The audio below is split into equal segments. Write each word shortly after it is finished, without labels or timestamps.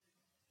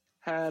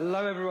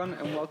Hello everyone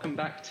and welcome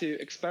back to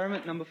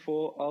experiment number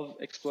 4 of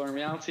Exploring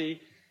Reality.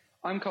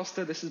 I'm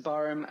Kosta, this is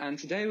Beirem, and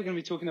today we're going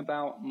to be talking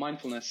about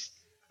mindfulness.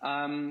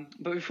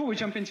 But before we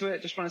jump into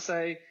it, just want to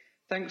say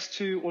thanks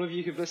to all of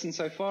you who've listened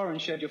so far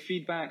and shared your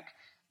feedback.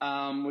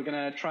 We're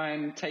going to try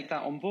and take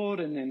that on board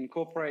and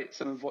incorporate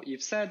some of what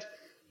you've said.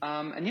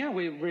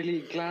 We're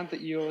really glad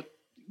that you're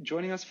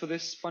joining us for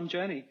this fun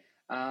journey.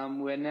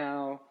 We're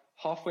now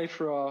halfway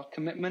through our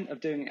commitment of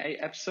doing 8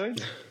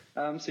 episodes.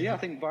 I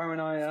think Beirem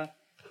and I are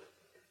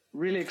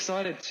really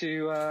excited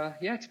to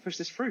push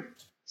this through.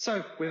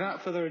 So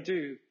without further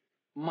ado,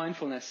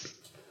 mindfulness.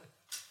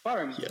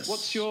 Beirem, Yes.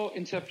 What's your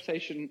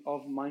interpretation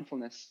of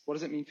mindfulness? What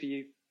does it mean for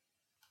you?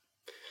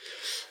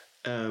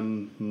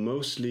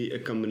 Mostly a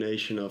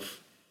combination of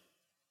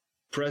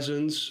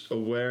presence,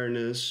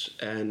 awareness,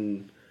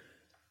 and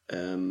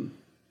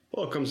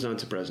it comes down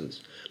to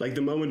presence. Like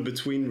the moment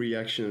between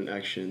reaction and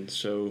action.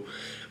 So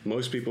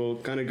most people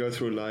kind of go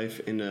through life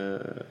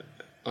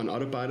on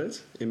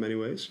autopilot in many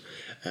ways.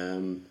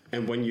 And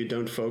when you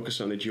don't focus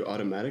on it, you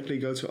automatically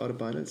go to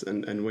autopilot.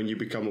 And when you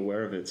become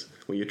aware of it,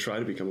 when you try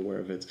to become aware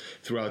of it,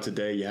 throughout the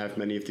day, you have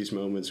many of these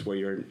moments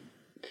where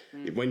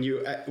when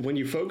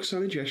you focus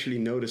on it, you actually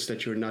notice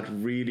that you're not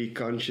really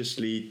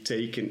consciously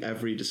taking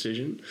every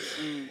decision.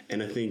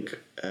 And I think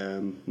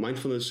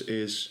mindfulness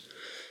is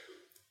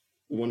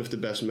one of the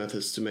best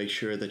methods to make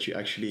sure that you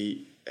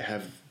actually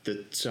have the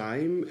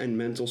time and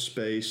mental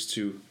space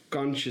to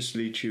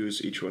consciously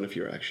choose each one of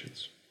your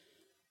actions.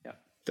 Yeah.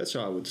 That's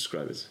how I would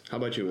describe it. How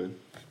about you, man?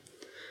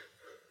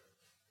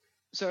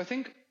 So I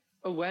think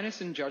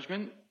awareness and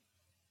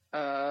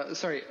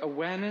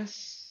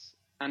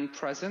and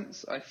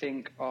presence, I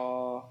think,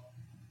 are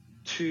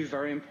two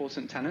very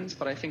important tenets.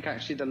 But I think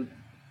actually the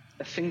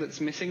thing that's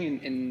missing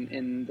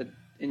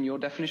in your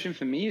definition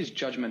for me is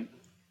judgment.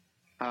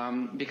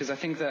 Because I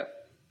think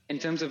that in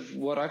terms of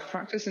what I've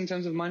practiced in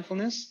terms of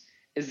mindfulness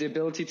is the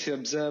ability to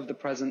observe the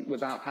present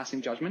without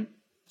passing judgment.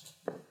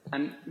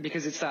 And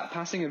because it's that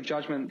passing of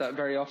judgment that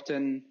very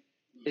often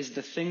is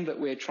the thing that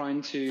we're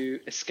trying to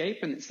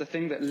escape, and it's the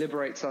thing that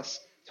liberates us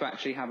to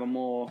actually have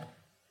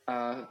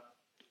a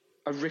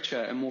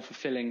richer and more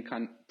fulfilling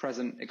kind of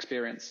present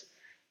experience.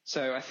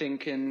 So I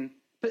think and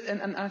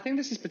I think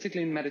this is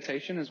particularly in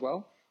meditation as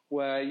well,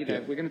 where,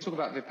 we're going to talk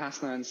about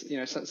Vipassana and,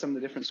 some of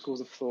the different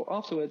schools of thought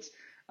afterwards.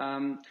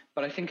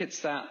 But I think it's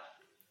that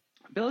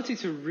ability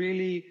to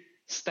really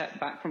step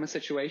back from a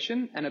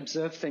situation and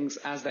observe things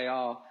as they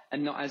are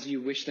and not as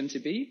you wish them to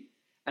be.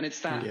 And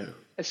it's that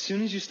as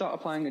soon as you start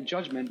applying a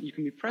judgment, you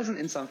can be present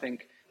in something,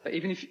 but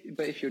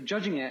if you're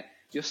judging it,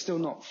 you're still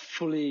not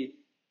fully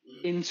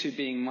into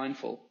being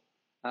mindful,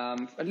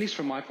 at least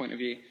from my point of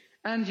view.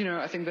 And,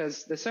 I think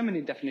there's so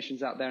many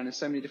definitions out there and there's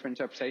so many different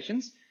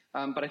interpretations.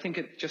 But I think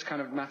it just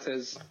kind of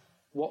matters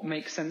what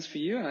makes sense for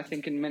you. And I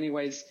think in many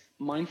ways,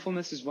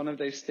 mindfulness is one of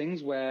those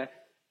things where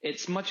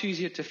it's much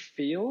easier to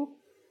feel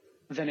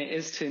than it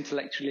is to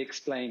intellectually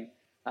explain.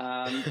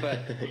 But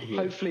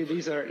hopefully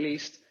these are at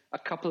least a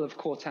couple of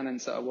core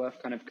tenets that are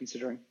worth kind of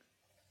considering.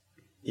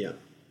 Yeah,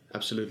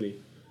 absolutely.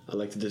 I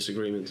like the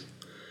disagreement.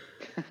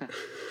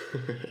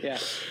 Yeah.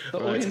 The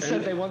audience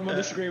said they want more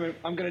disagreement.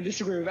 I'm going to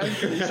disagree with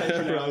everything you say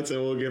for now. Right,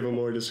 so we'll give them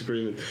more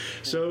disagreement.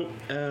 So,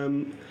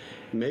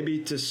 maybe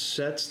to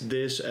set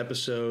this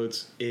episode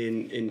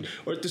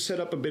or to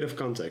set up a bit of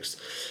context.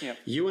 Yep.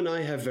 You and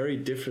I have very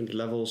different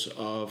levels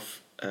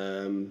of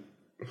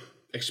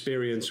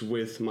experience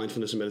with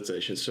mindfulness and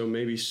meditation. So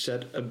maybe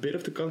set a bit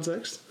of the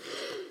context.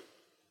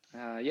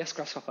 Yes,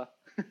 grasshopper.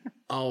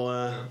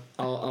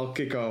 I'll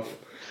kick off.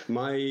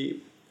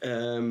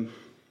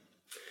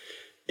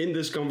 In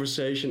this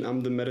conversation,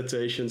 I'm the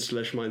meditation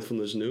 /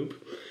 mindfulness noob.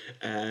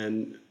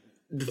 And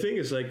the thing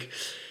is,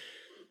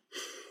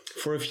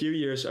 for a few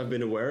years, I've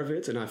been aware of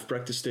it and I've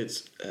practiced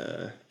it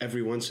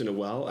every once in a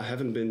while. I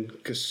haven't been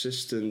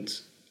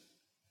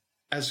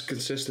as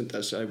consistent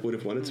as I would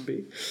have wanted to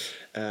be.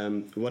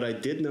 What I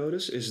did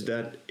notice is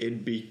that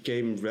it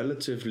became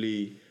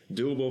relatively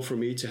doable for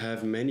me to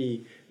have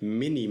many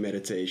mini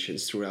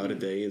meditations throughout a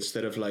day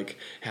instead of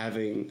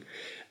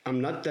I'm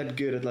not that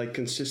good at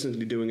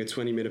consistently doing a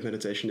 20-minute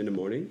meditation in the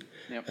morning.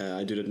 Yep.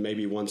 I do that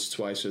maybe once,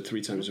 twice, or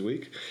 3 times a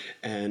week.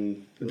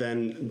 And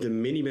then the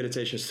mini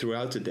meditations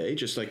throughout the day,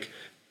 just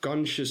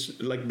conscious,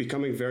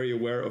 becoming very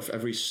aware of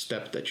every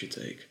step that you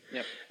take.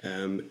 Yep.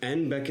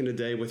 And back in the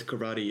day with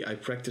karate, I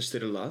practiced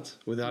it a lot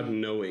without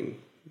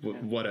knowing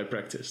what I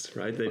practiced,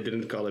 right? They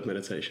didn't call it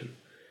meditation.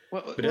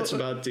 But that's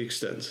about the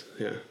extent,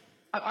 yeah.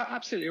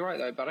 Absolutely right,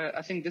 though. But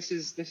I think this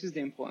is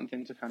the important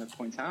thing to kind of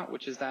point out,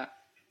 which is that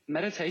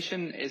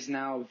meditation is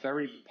now a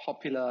very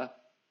popular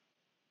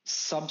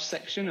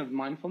subsection of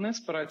mindfulness,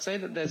 but I'd say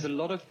that there's a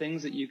lot of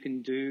things that you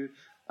can do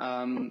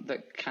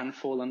that can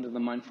fall under the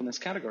mindfulness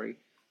category.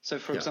 So,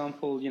 for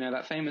example,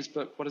 that famous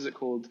book, what is it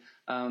called?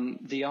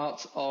 The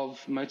Art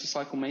of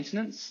Motorcycle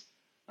Maintenance,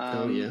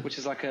 which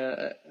is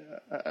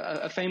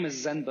a famous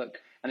Zen book.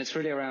 And it's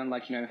really around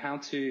how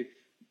to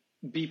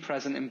be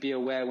present and be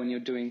aware when you're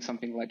doing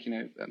something like,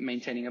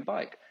 maintaining a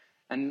bike.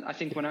 And I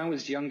think when I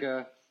was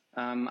younger,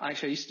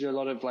 Actually, I used to do a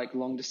lot of like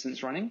long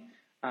distance running.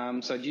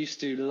 So I used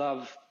to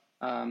love,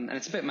 and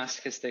it's a bit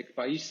masochistic,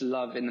 but I used to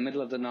love in the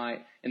middle of the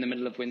night, in the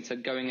middle of winter,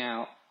 going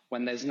out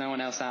when there's no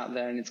one else out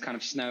there and it's kind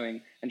of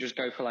snowing, and just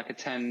go for like a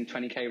 10,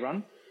 20K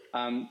run.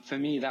 For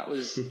me, that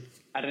was,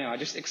 I don't know, I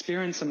just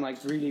experienced some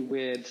like really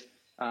weird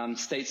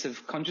states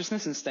of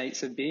consciousness and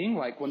states of being.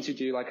 Like once you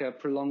do like a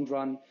prolonged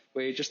run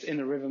where you're just in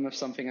the rhythm of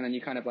something, and then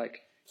you kind of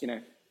like, you know,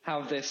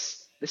 have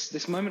this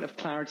moment of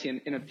clarity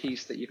and inner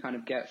peace that you kind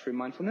of get through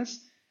mindfulness.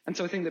 And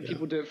so I think that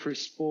people do it through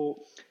sport.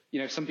 You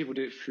know, some people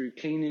do it through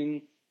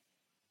cleaning.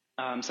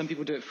 Some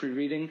people do it through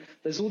reading.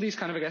 There's all these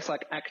kind of, I guess,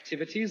 like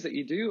activities that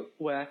you do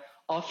where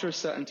after a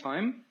certain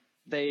time,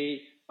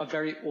 they are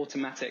very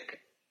automatic.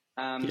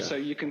 So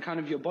you can kind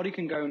of, your body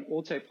can go in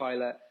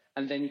autopilot,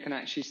 and then you can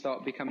actually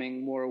start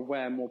becoming more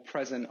aware, more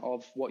present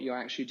of what you're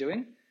actually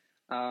doing.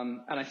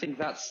 And I think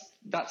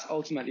that's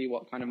ultimately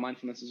what kind of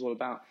mindfulness is all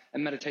about.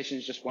 And meditation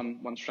is just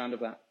one strand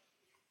of that.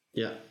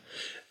 Yeah.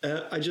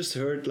 I just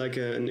heard like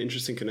an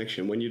interesting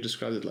connection when you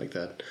described it like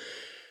that.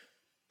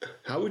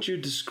 How would you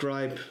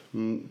describe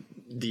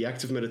the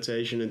act of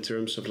meditation in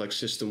terms of like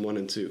system 1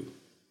 and 2?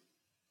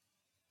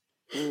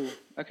 Ooh,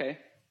 okay.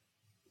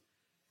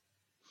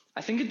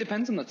 I think it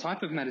depends on the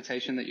type of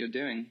meditation that you're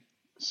doing.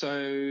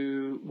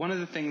 So one of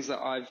the things that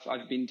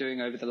I've been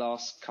doing over the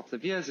last couple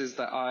of years is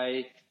that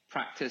I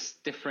practice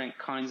different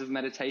kinds of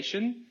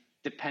meditation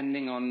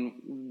depending on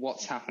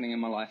what's happening in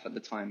my life at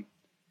the time.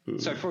 Mm-hmm.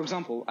 So for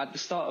example, at the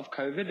start of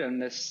COVID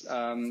and this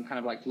kind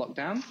of like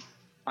lockdown,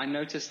 I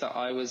noticed that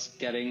I was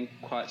getting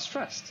quite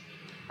stressed.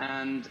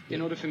 And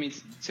in order for me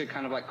to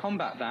kind of like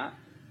combat that,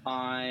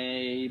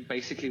 I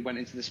basically went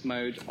into this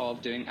mode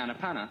of doing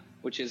anapana,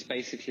 which is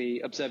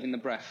basically observing the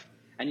breath.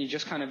 And you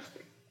just kind of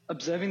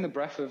observing the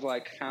breath of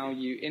like how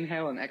you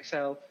inhale and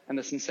exhale and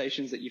the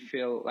sensations that you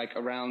feel like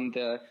around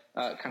the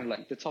kind of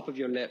like the top of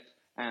your lip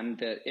and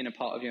the inner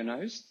part of your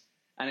nose.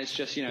 And it's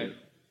just, you know,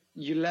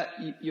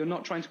 you're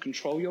not trying to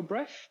control your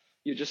breath.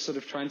 You're just sort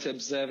of trying to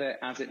observe it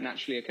as it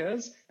naturally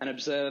occurs and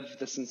observe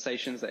the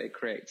sensations that it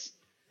creates.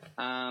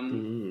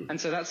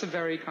 And so that's a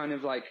very kind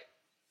of like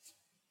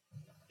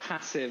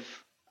passive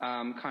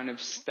kind of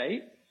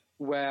state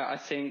where I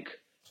think,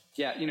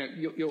 you know,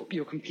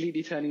 you're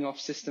completely turning off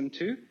system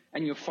 2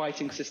 and you're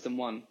fighting system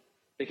 1,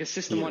 because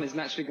system 1 is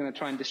naturally going to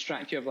try and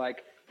distract you of like,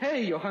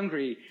 hey, you're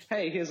hungry.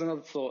 Hey, here's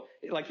another thought.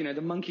 Like, you know,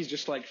 the monkey's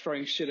just like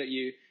throwing shit at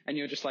you and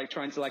you're just like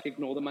trying to like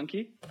ignore the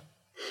monkey.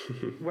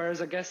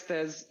 Whereas I guess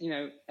there's, you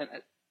know,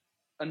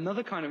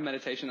 another kind of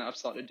meditation that I've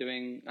started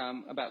doing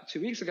about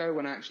 2 weeks ago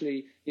when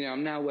actually, you know,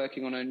 I'm now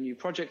working on a new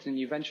project, a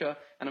new venture,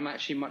 and I'm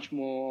actually much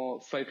more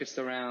focused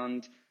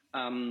around,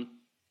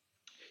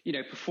 you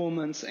know,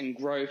 performance and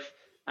growth,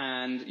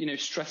 and, you know,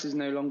 stress is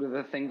no longer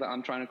the thing that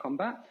I'm trying to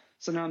combat.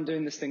 So now I'm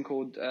doing this thing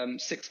called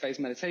 6-phase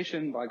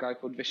meditation by a guy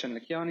called Vishen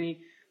Lakhiani,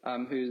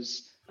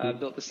 who's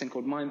built this thing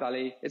called Mind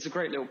Valley. It's a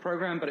great little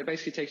program, but it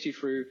basically takes you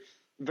through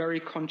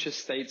very conscious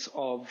states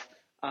of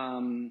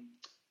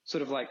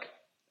sort of like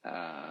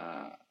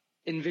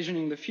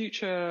envisioning the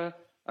future,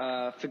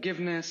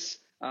 forgiveness,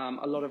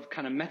 a lot of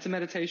kind of meta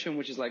meditation,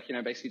 which is like, you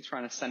know, basically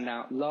trying to send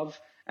out love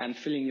and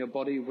filling your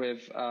body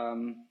with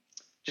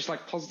just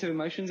like positive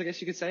emotions, I guess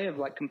you could say, of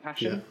like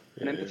compassion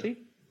and empathy. Yeah.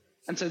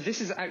 And so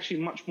this is actually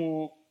much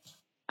more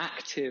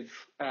active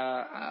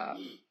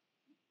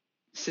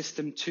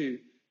system 2,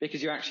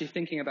 because you're actually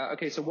thinking about,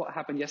 okay, so what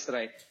happened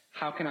yesterday?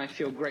 How can I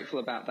feel grateful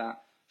about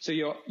that? So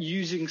you're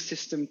using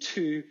system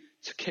 2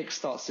 to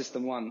kickstart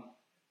system 1,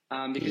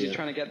 because you're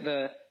trying to get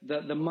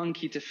the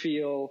monkey to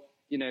feel,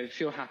 you know,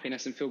 feel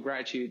happiness and feel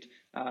gratitude,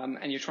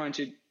 and you're trying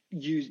to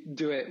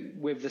do it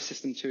with the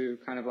system 2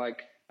 kind of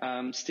like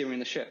steering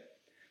the ship.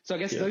 So I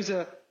guess those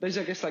are I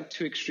guess like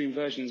 2 extreme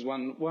versions.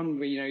 One where,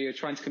 you know, you're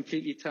trying to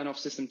completely turn off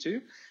system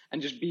 2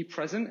 and just be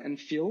present and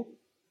feel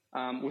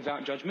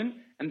without judgment,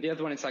 and the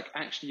other one, it's like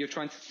actually you're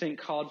trying to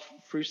think hard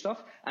through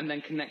stuff and then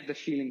connect the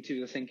feeling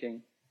to the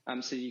thinking,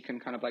 so you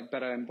can kind of like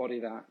better embody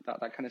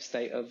that kind of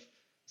state of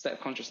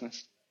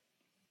consciousness.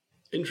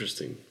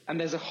 Interesting. And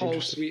there's a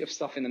whole suite of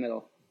stuff in the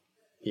middle.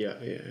 Yeah,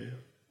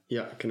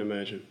 I can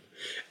imagine.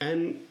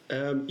 And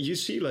you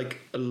see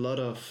like a lot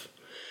of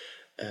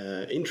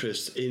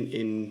interest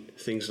in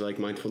things like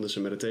mindfulness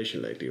and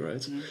meditation lately, right?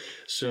 Mm-hmm.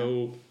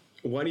 So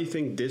why do you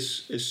think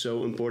this is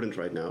so important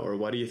right now? Or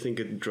why do you think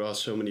it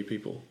draws so many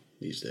people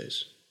these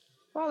days?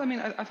 Well, I mean,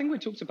 I think we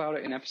talked about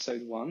it in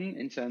episode 1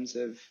 in terms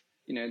of,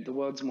 you know, the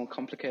world's more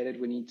complicated.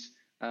 We need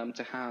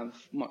to have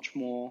much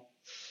more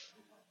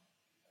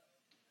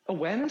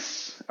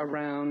awareness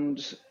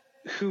around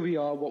who we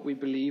are, what we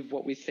believe,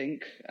 what we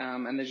think.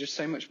 And there's just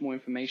so much more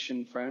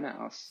information thrown at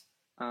us.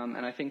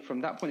 And I think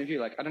from that point of view,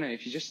 like, I don't know,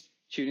 if you just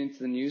tune into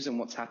the news and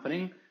what's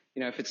happening,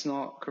 you know, if it's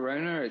not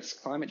corona, it's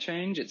climate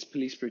change, it's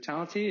police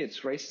brutality,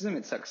 it's racism,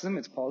 it's sexism,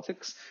 it's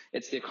politics,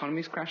 it's the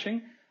economy's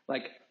crashing.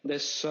 Like,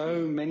 there's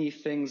so many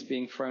things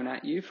being thrown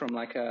at you from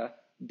like a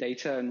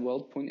data and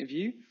world point of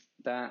view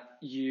that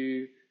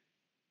you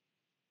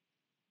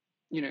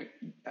know,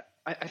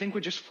 I think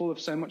we're just full of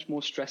so much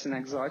more stress and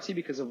anxiety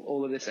because of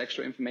all of this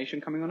extra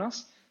information coming on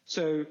us.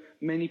 So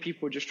many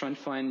people are just trying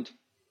to find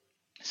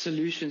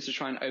solutions to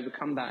try and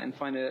overcome that and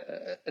find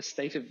a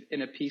state of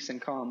inner peace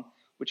and calm,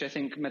 which I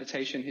think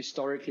meditation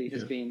historically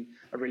has been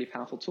a really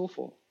powerful tool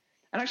for.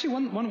 And actually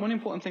one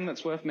important thing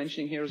that's worth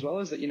mentioning here as well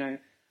is that,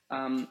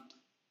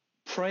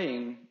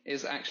 praying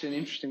is actually an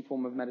interesting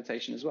form of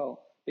meditation as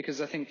well,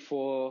 because I think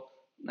for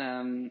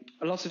a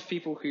lot of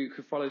people who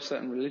follow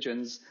certain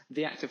religions,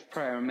 the act of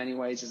prayer in many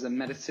ways is a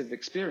meditative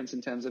experience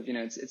in terms of,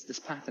 it's this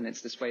pattern,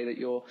 it's this way that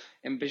you're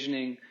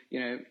envisioning,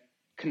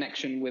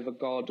 connection with a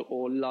God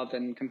or love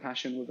and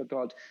compassion with a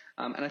God.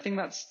 And I think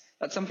that's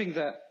something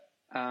that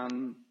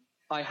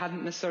I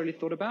hadn't necessarily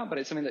thought about, but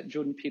it's something that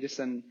Jordan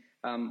Peterson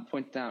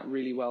pointed out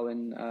really well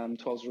in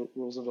 12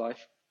 Rules of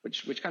Life,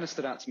 which kind of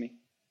stood out to me.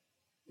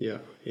 Yeah.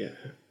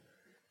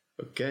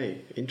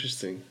 Okay,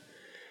 interesting.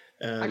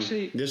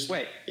 Actually,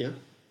 wait. Yeah.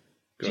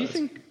 Do you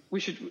think we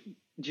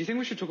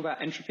should talk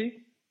about entropy?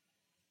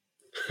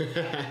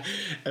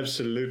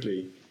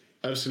 Absolutely.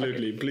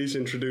 Okay. Please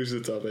introduce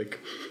the topic.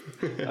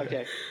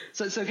 Okay.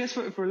 So I guess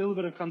for a little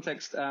bit of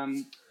context,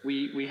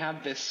 we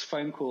had this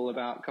phone call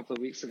about a couple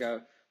of weeks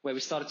ago where we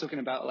started talking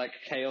about like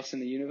chaos in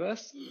the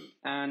universe,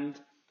 and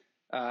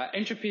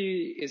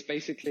entropy is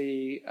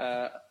basically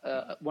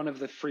one of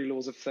the 3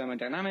 laws of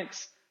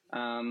thermodynamics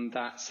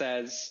that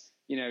says,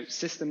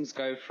 systems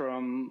go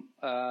from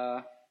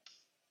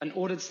an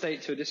ordered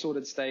state to a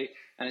disordered state.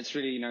 And it's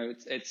really,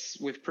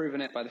 we've proven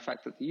it by the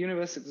fact that the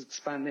universe is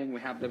expanding.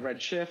 We have the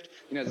red shift.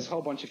 There's a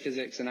whole bunch of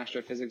physics and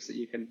astrophysics that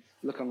you can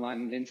look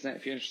online on the internet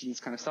if you're interested in this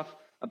kind of stuff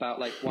about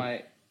like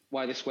why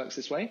this works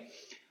this way.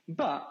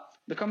 But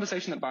the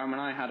conversation that Beirem and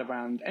I had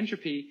around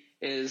entropy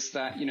is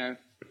that,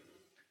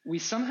 we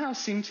somehow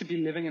seem to be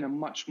living in a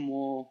much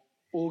more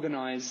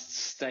organized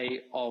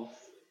state of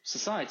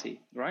society,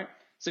 right?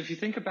 So if you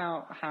think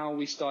about how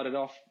we started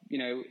off,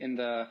 in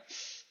the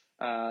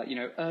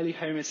early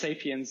Homo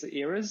sapiens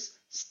eras,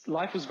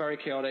 life was very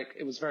chaotic.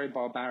 It was very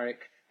barbaric.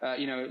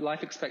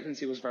 Life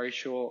expectancy was very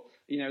short.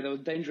 There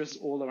was dangers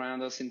all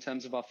around us in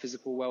terms of our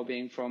physical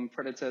well-being from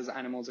predators,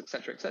 animals, et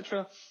cetera, et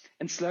cetera.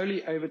 And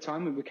slowly over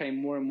time, we became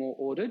more and more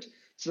ordered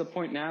to the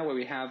point now where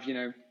we have,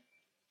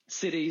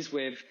 cities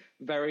with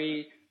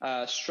very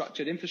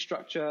structured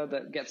infrastructure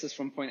that gets us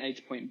from point A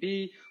to point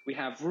B. We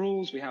have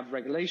rules, we have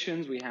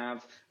regulations, we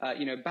have,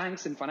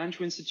 banks and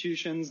financial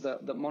institutions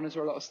that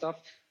monitor a lot of stuff.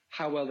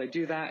 How well they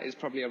do that is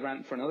probably a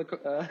rant for another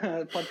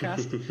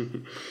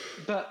podcast.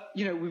 But,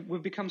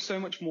 we've become so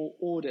much more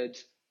ordered,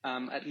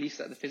 at least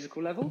at the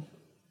physical level.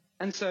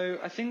 And so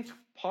I think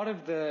part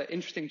of the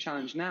interesting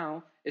challenge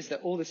now is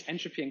that all this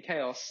entropy and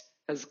chaos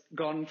has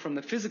gone from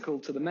the physical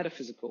to the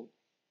metaphysical.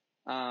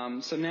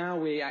 So now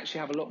we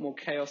actually have a lot more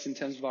chaos in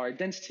terms of our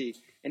identity,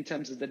 in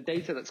terms of the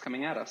data that's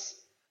coming at us,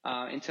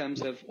 in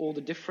terms of all the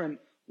different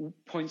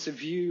points of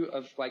view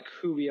of like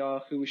who we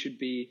are, who we should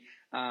be,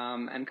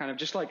 and kind of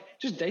just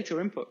data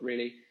input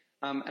really.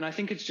 And I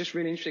think it's just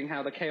really interesting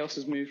how the chaos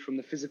has moved from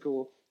the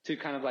physical to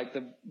kind of like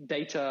the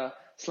data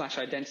 /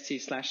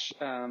 identity /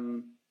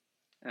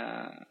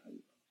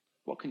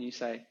 what can you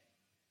say?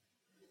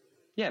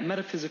 Yeah,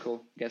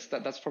 metaphysical. I guess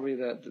that's probably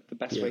the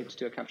best way to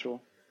do a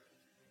capsule.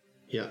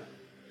 Yeah.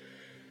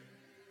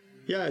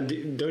 Yeah,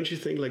 don't you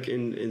think like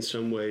in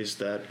some ways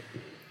that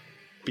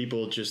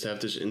people just have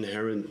this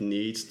inherent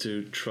need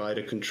to try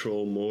to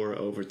control more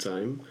over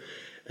time?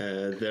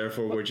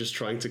 Therefore, we're just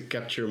trying to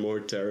capture more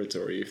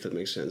territory, if that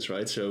makes sense,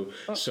 right? So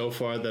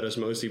far that has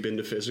mostly been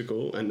the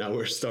physical, and now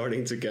we're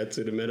starting to get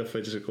to the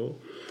metaphysical.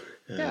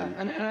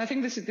 And I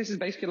think this is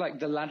basically like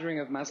the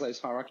laddering of Maslow's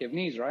hierarchy of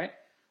needs, right?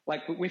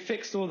 Like we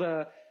fixed all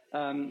the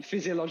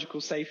physiological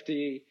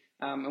safety,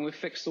 and we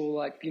fixed all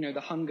like,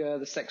 the hunger,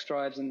 the sex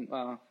drives and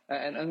all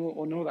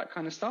that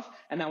kind of stuff.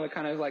 And now we're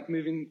kind of like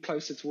moving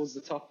closer towards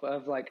the top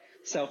of like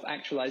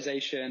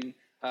self-actualization,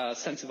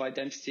 sense of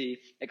identity,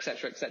 et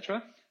cetera, et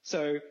cetera.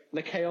 So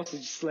the chaos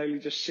is slowly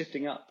just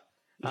shifting up.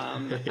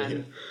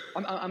 And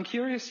I'm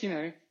curious,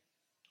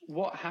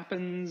 what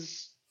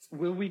happens?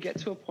 Will we get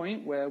to a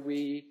point where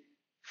we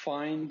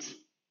find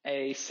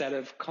a set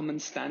of common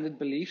standard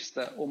beliefs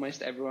that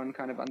almost everyone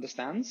kind of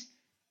understands,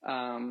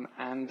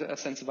 and a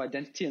sense of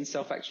identity and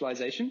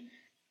self-actualization?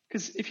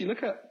 Because if you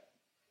look at,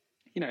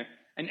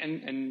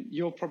 and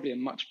you're probably a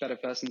much better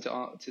person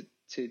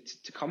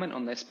to comment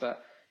on this,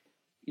 but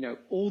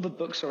all the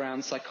books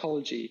around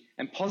psychology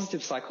and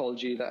positive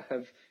psychology that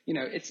have,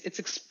 it's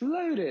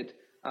exploded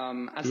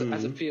as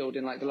a field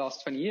in like the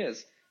last 20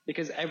 years,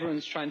 because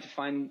everyone's trying to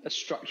find a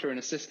structure and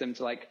a system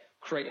to like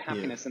create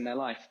happiness in their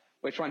life.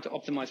 We're trying to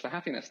optimize for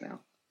happiness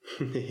now.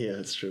 Yeah,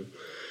 that's true.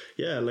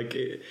 Yeah,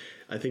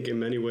 I think in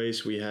many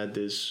ways we had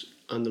this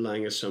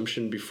underlying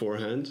assumption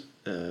beforehand,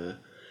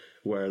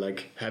 where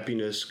like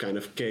happiness kind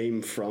of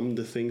came from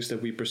the things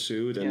that we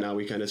pursued, and now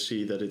we kind of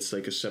see that it's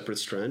like a separate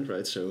strand,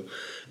 right? So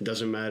it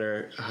doesn't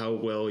matter how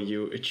well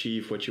you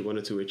achieve what you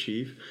wanted to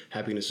achieve.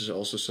 Happiness is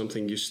also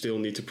something you still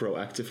need to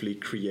proactively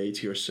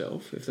create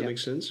yourself, if that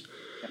makes sense.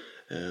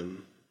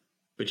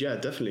 But yeah,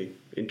 definitely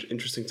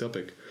interesting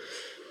topic.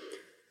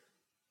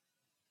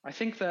 I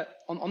think that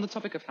on the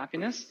topic of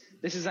happiness,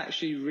 this is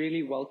actually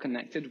really well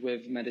connected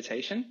with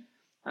meditation.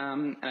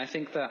 And I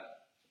think that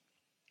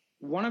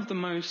one of the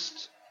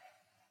most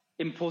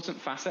important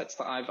facets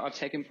that I've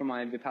taken from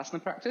my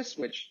Vipassana practice,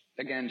 which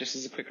again, just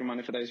as a quick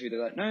reminder for those of you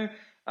that don't know,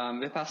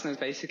 Vipassana is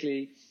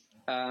basically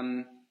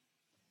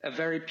a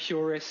very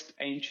purist,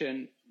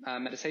 ancient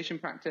meditation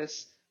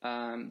practice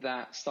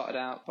that started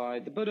out by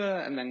the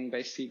Buddha and then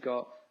basically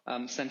got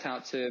sent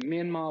out to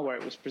Myanmar, where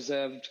it was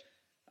preserved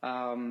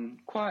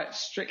quite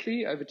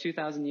strictly over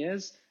 2,000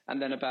 years.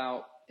 And then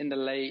about in the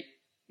late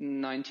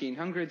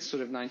 1900s,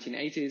 sort of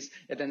 1980s,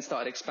 it then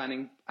started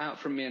expanding out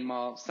from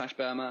Myanmar /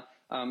 Burma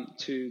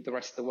to the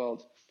rest of the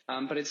world.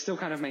 But it still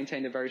kind of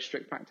maintained a very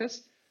strict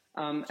practice.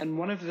 And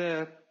one of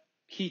the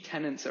key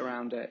tenets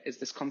around it is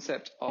this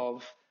concept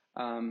of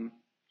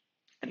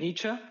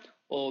anicca,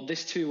 or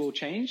this too will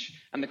change,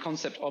 and the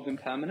concept of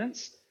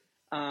impermanence.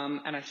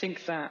 And I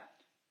think that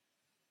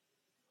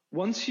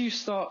once you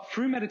start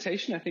through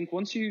meditation, I think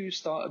once you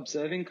start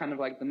observing kind of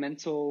like the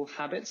mental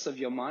habits of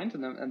your mind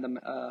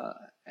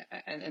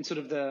and sort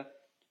of the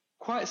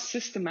quite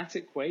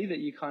systematic way that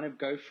you kind of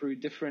go through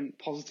different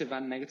positive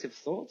and negative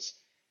thoughts,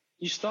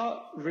 you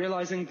start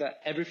realizing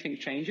that everything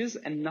changes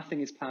and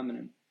nothing is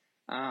permanent.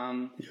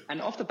 And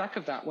off the back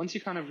of that, once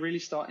you kind of really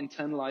start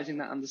internalizing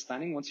that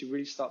understanding, once you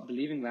really start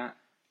believing that,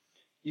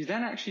 you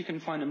then actually can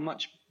find a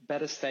much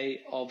better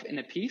state of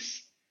inner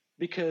peace,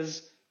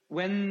 because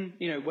when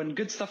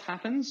good stuff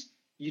happens,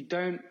 you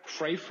don't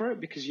crave for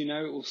it because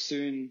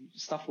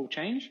stuff will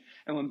change.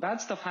 And when bad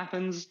stuff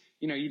happens,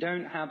 you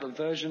don't have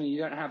aversion and you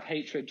don't have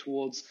hatred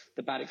towards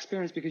the bad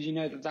experience because you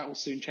know that will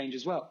soon change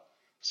as well.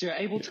 So you're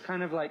able to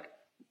kind of like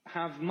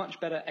have much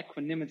better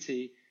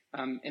equanimity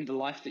in the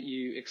life that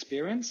you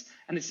experience.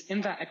 And it's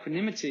in that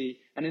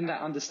equanimity and in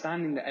that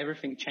understanding that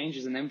everything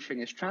changes and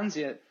everything is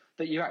transient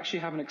that you actually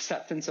have an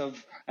acceptance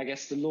of, I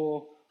guess, the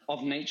law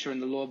of nature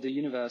and the law of the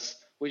universe,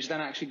 which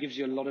then actually gives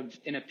you a lot of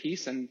inner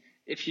peace. And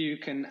if you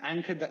can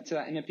anchor that to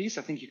that inner peace,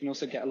 I think you can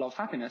also get a lot of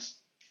happiness.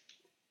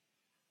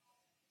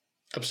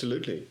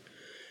 Absolutely.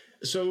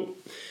 So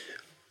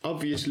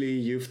obviously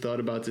you've thought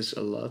about this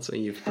a lot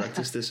and you've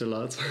practiced this a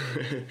lot.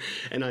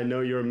 And I know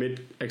you're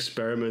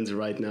mid-experiment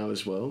right now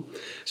as well.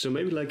 So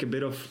maybe like a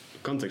bit of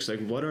context,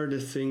 like what are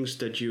the things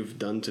that you've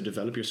done to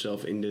develop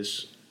yourself in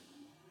this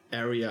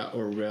area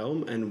or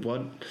realm, and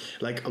what,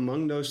 like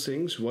among those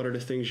things, what are the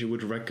things you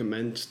would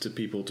recommend to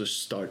people to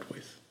start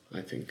with,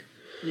 I think?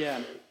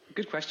 Yeah,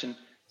 good question.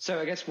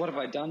 So I guess what have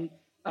I done?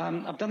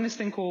 I've done this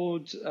thing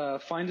called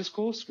Finder's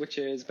Course, which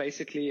is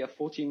basically a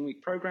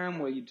 14-week program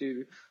where you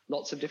do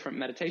lots of different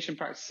meditation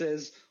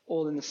practices,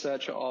 all in the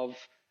search of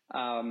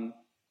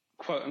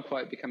quote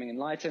unquote becoming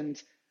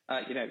enlightened.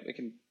 We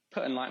can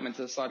put enlightenment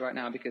to the side right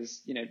now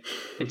because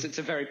it's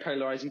a very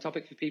polarizing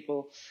topic for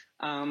people.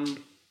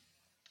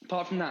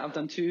 Apart from that, I've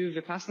done 2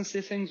 Vipassana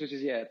sittings, which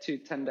is 2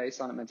 10-day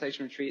silent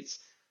meditation retreats.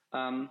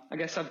 I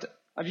guess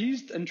I've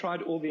used and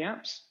tried all the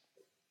apps.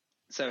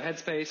 So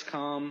Headspace,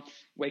 Calm,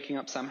 Waking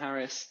Up Sam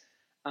Harris.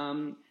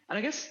 And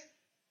I guess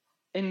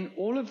in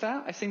all of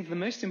that, I think the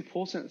most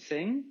important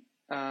thing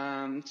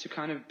to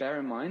kind of bear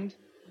in mind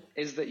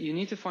is that you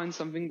need to find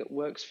something that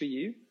works for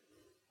you.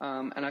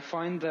 And I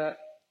find that,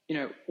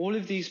 all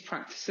of these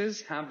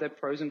practices have their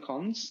pros and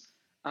cons.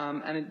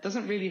 And it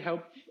doesn't really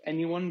help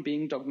anyone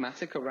being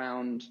dogmatic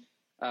around,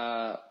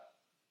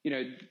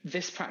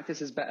 this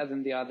practice is better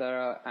than the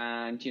other.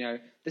 And,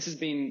 this has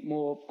been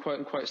more quote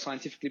unquote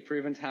scientifically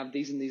proven to have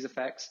these and these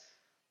effects.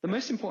 The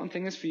most important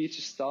thing is for you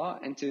to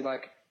start and to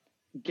like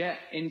get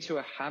into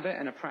a habit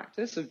and a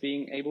practice of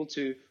being able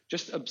to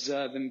just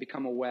observe and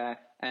become aware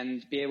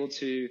and be able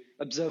to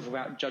observe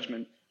without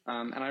judgment.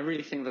 And I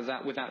really think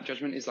that without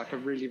judgment is like a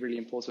really, really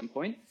important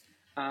point.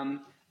 And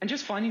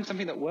just finding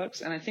something that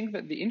works. And I think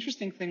that the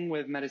interesting thing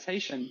with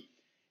meditation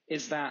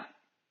is that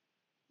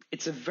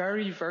it's a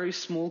very, very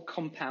small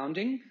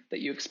compounding that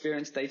you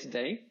experience day to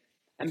day.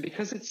 And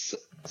because it's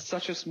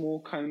such a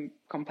small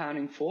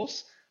compounding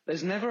force,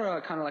 there's never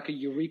a kind of like a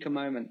eureka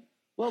moment.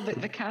 Well,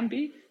 there can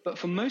be, but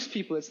for most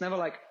people, it's never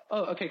like,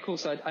 oh, okay, cool.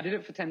 So I did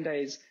it for 10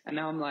 days and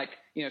now I'm like,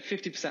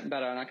 50%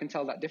 better and I can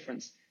tell that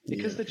difference.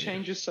 Because the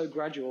change is so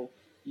gradual,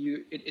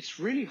 it's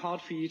really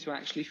hard for you to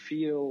actually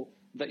feel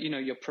that,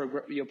 you're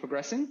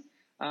progressing,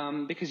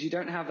 because you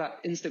don't have that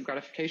instant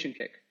gratification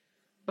kick.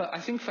 But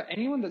I think for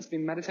anyone that's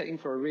been meditating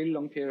for a really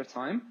long period of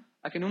time,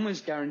 I can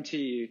almost guarantee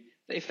you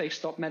that if they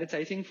stop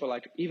meditating for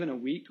like even a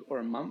week or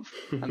a month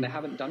and they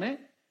haven't done it,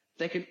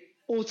 they can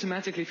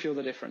automatically feel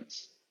the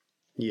difference.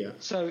 Yeah.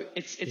 So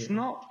it's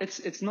not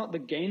the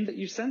gain that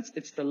you sense,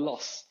 it's the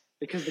loss,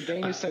 because the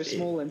gain is so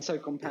small and so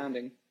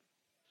compounding.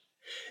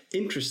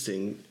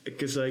 Interesting,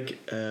 because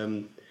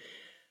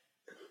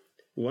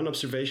one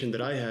observation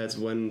that I had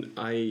when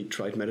I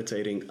tried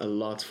meditating a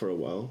lot for a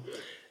while,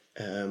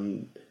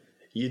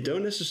 you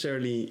don't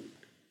necessarily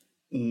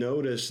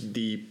notice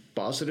the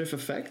positive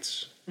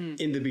effects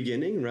in the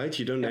beginning, right?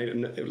 You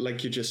don't,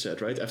 like you just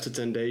said, right? After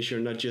 10 days, you're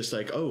not just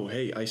like, oh,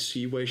 hey, I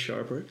see way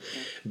sharper.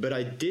 Yeah. But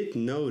I did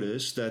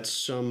notice that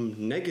some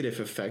negative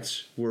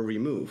effects were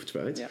removed,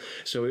 right? Yeah.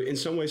 So in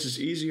some ways, it's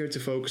easier to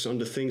focus on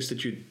the things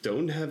that you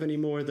don't have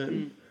anymore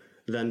than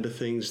the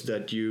things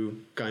that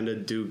you kind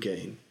of do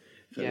gain.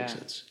 If that makes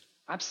sense.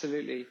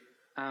 Absolutely.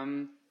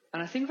 And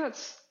I think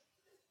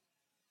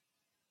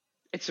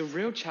it's a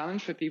real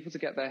challenge for people to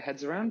get their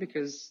heads around,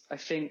 because I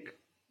think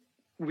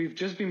we've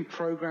just been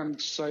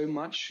programmed so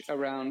much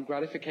around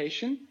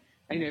gratification.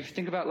 And, if you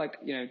think about,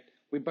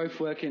 we both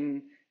work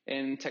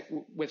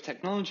with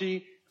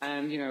technology,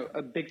 and,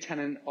 a big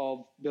tenet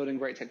of building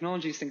great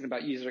technology is thinking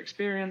about user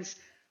experience.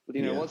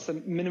 What's the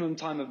minimum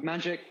time of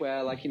magic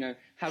where,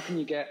 how can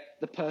you get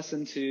the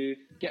person to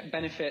get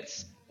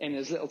benefits in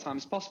as little time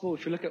as possible?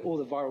 If you look at all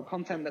the viral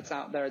content that's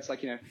out there, it's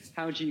like,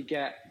 how do you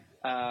get,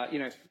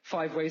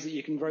 5 ways that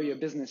you can grow your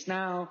business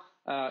now?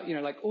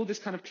 All this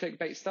kind of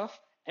clickbait stuff.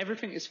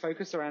 Everything is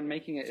focused around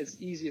making it as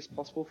easy as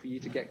possible for you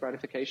to get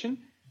gratification.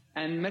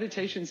 And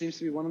meditation seems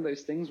to be one of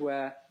those things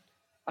where,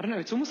 I don't know,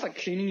 it's almost like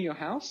cleaning your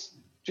house.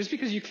 Just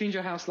because you cleaned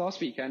your house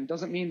last weekend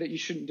doesn't mean that you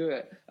shouldn't do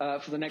it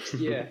for the next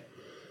year.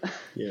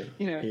 Yeah.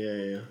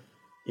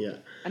 Yeah.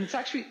 And it's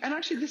actually,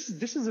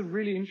 this is a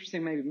really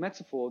interesting maybe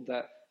metaphor,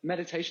 that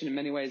meditation in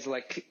many ways is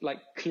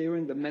like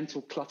clearing the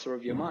mental clutter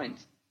of your mind.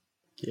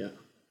 Yeah.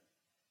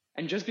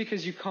 And just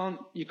because you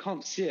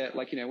can't see it,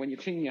 when you're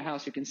cleaning your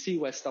house, you can see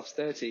where stuff's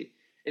dirty.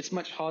 It's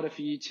much harder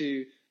for you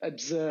to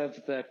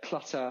observe the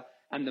clutter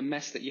and the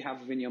mess that you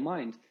have within your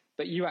mind.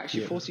 But you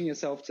actually forcing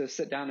yourself to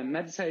sit down and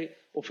meditate,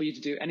 or for you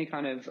to do any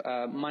kind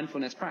of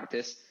mindfulness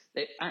practice,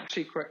 it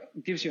actually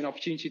gives you an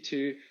opportunity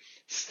to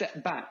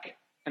step back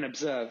and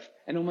observe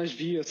and almost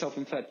view yourself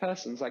in third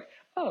person. It's like,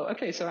 oh,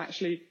 okay, so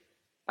actually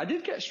I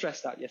did get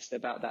stressed out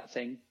yesterday about that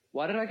thing.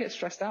 Why did I get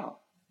stressed out?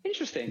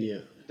 Interesting. Yeah.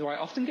 Do I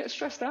often get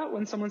stressed out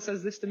when someone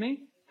says this to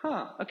me?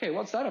 Okay,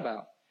 what's that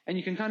about? And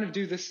you can kind of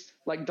do this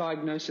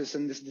diagnosis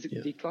and this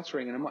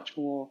decluttering in a much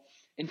more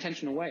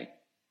intentional way.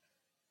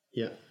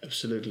 Yeah,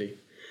 absolutely.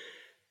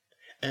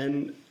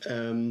 And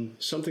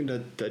something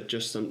that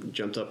just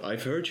jumped up,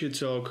 I've heard you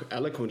talk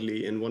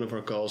eloquently in one of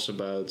our calls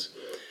about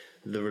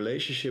the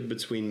relationship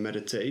between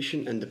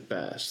meditation and the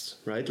past,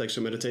 right?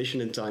 So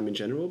meditation and time in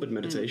general, but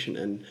meditation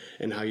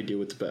and how you deal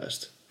with the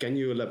past. Can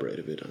you elaborate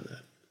a bit on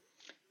that?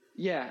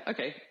 Yeah,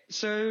 okay.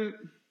 So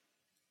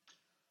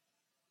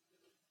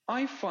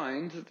I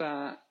find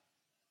that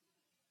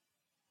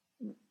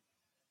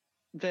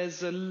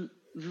there's a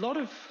lot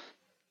of,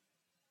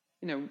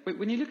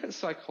 when you look at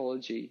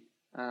psychology,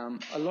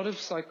 a lot of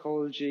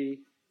psychology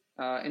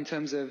in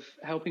terms of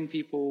helping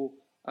people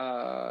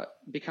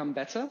become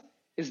better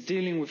is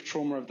dealing with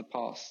trauma of the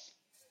past.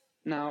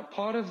 Now,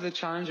 part of the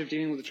challenge of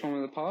dealing with the trauma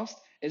of the past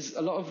is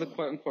a lot of the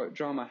quote-unquote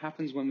drama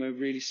happens when we're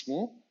really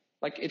small.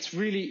 It's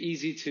really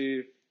easy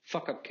to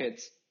fuck up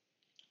kids.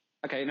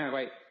 Okay, no,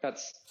 wait,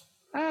 that's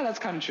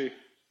kind of true.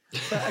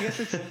 But I guess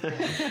it's...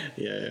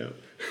 yeah.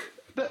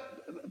 But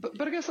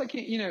I guess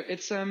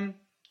it's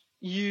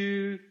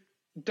you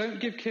don't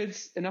give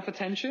kids enough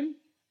attention,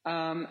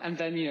 and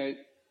then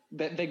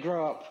they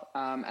grow up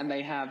and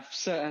they have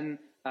certain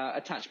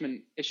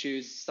attachment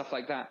issues, stuff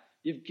like that.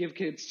 You give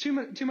kids too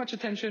much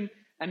attention,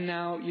 and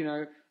now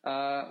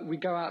we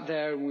go out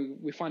there and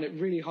we find it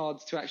really hard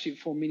to actually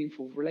form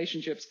meaningful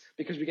relationships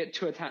because we get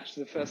too attached to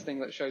the first thing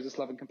that shows us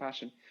love and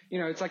compassion.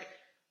 It's like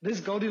this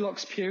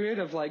Goldilocks period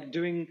of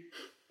doing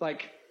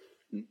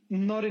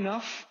not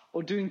enough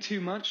or doing too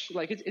much.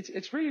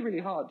 It's really, really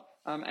hard.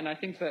 And I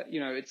think that,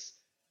 it's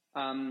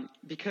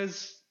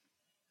because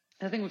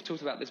I think we've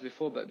talked about this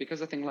before, but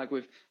because I think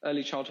with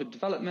early childhood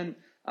development,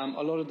 a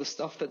lot of the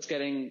stuff that's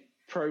getting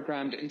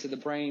programmed into the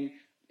brain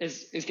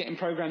is getting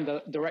programmed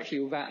directly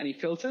without any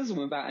filters and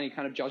without any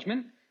kind of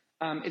judgment.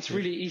 It's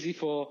really easy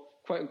for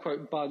quote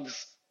unquote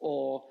bugs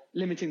or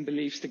limiting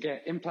beliefs to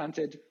get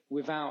implanted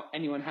without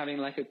anyone having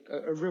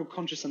a real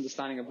conscious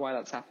understanding of why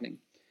that's happening.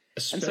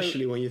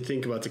 Especially when you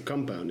think about the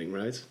compounding,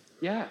 right?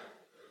 Yeah.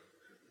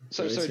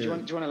 So do you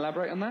want to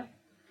elaborate on that?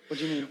 What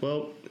do you mean?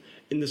 Well,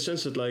 in the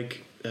sense that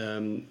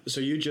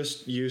so you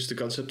just used the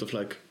concept of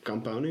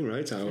compounding,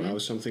 right? How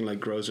something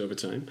grows over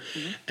time.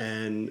 Mm-hmm.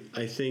 And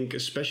I think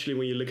especially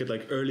when you look at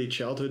early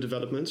childhood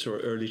developments or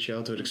early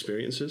childhood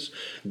experiences,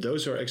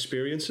 those are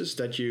experiences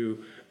that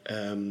you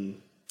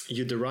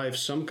derive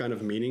some kind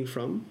of meaning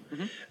from.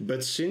 Mm-hmm.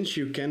 But since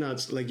you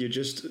cannot, you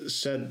just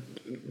said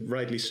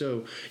rightly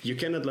so, you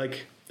cannot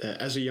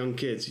as a young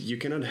kid, you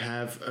cannot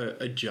have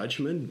a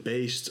judgment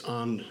based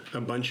on a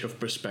bunch of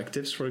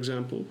perspectives, for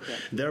example. Yeah.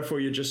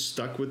 Therefore, you're just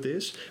stuck with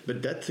this.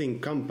 But that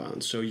thing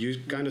compounds. So you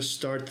kind of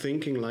start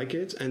thinking like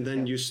it, and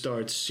then you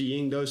start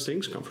seeing those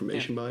things,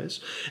 confirmation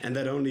bias. And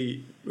that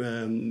only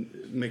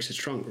makes it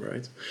stronger,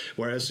 right?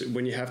 Whereas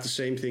when you have the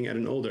same thing at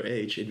an older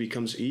age, it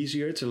becomes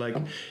easier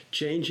to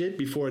change it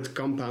before it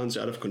compounds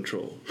out of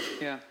control.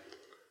 Yeah.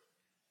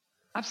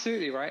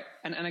 Absolutely, right?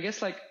 And I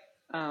guess I'd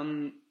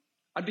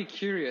be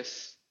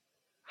curious,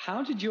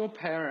 how did your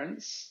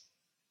parents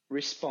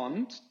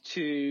respond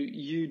to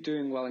you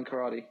doing well in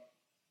karate?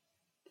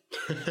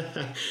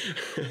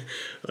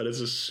 Well, that's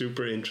a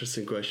super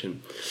interesting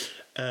question.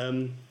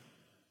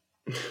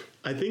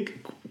 I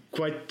think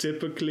quite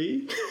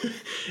typically,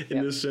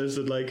 in the sense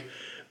that like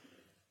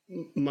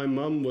my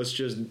mom was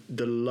just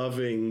the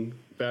loving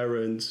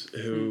parent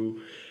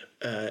who,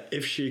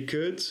 if she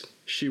could,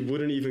 she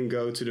wouldn't even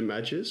go to the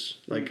matches.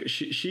 Like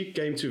she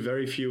came to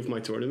very few of my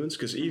tournaments,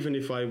 because even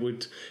if I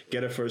would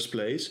get a first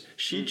place,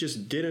 she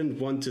just didn't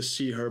want to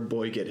see her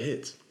boy get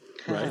hit.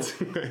 Right.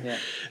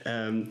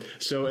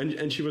 So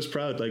and she was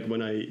proud like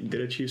when I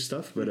did achieve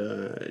stuff,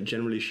 but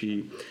generally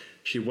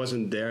she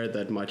wasn't there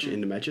that much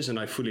in the matches, and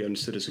I fully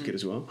understood as a kid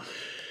as well.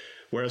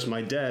 Whereas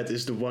my dad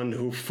is the one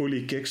who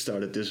fully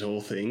kickstarted this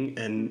whole thing,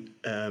 and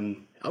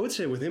I would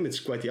say with him it's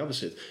quite the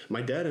opposite.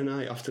 My dad and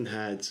I often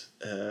had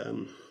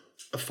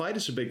a fight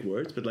is a big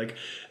word, but like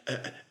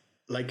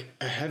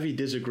a heavy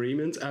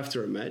disagreement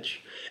after a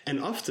match, and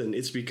often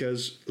it's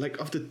because like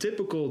of the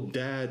typical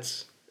dad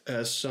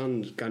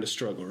son kind of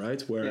struggle,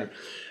 right? Where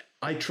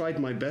I tried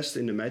my best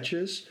in the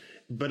matches,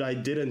 but I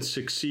didn't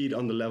succeed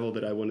on the level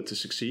that I wanted to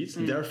succeed.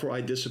 Therefore,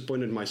 I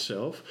disappointed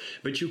myself.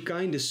 But you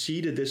kind of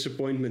see the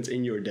disappointment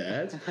in your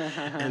dad.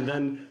 And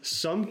then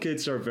some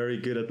kids are very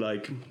good at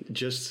like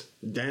just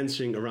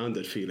dancing around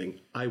that feeling.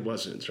 I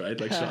wasn't, right?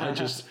 Like, so I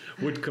just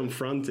would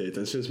confront it.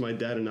 And since my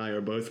dad and I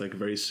are both like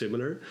very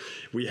similar,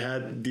 we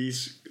had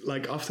these,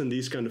 like often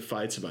these kind of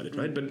fights about it,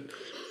 right?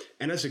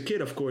 And as a kid,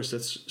 of course,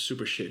 that's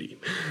super shitty.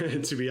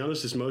 To be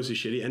honest, it's mostly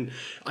shitty. And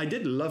I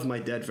did love my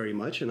dad very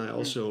much. And I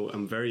also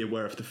am very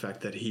aware of the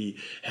fact that he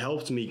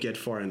helped me get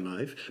far in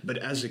life. But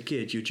as a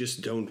kid, you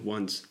just don't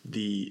want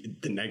the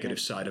negative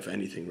side of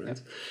anything,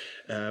 right?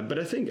 But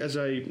I think as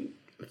I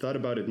thought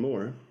about it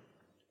more,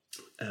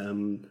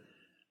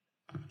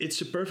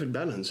 it's a perfect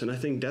balance, and I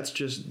think that's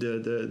just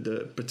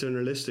the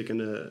paternalistic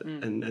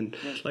and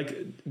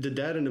like the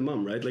dad and the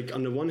mom, right? Like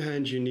on the one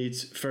hand, you need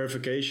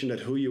verification that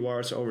who you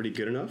are is already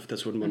good enough.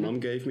 That's what my mom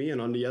gave me, and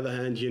on the other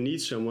hand, you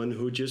need someone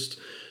who just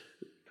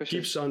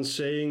keeps on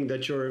saying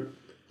that you're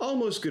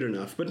almost good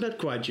enough, but not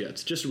quite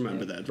yet. Just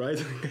remember that,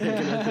 right?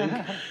 And I think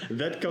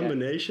that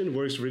combination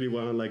works really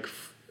well, like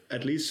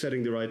at least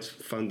setting the right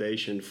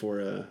foundation for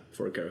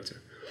a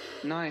character.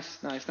 Nice.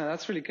 No,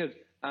 that's really good.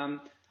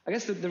 I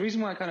guess the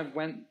reason why I kind of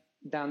went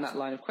down that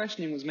line of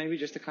questioning was maybe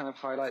just to kind of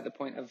highlight the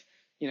point of,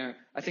 you know,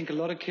 I think a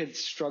lot of kids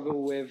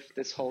struggle with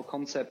this whole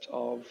concept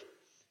of,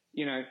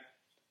 you know,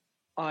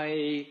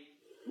 I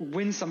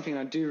win something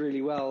I do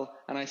really well,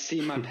 and I see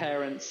my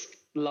parents'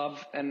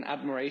 love and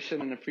admiration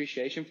and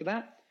appreciation for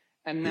that.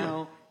 And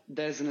now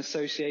there's an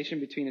association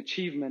between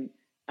achievement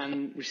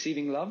and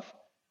receiving love.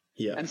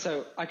 Yeah. And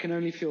so I can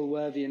only feel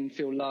worthy and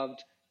feel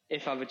loved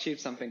if I've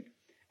achieved something.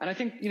 And I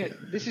think, you know,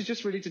 this is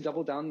just really to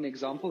double down on the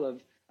example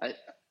of,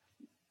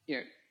 you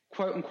know,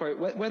 quote unquote,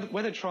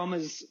 whether trauma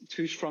is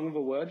too strong of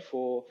a word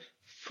for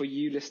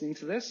you listening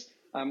to this,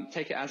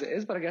 take it as it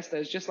is. But I guess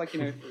there's just like,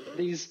 you know,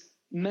 these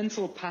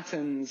mental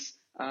patterns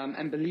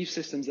and belief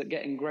systems that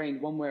get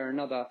ingrained one way or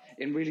another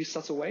in really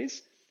subtle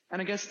ways.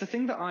 And I guess the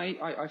thing that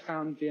I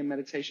found via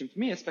meditation for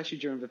me, especially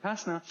during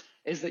Vipassana,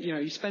 is that, you know,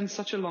 you spend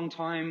such a long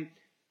time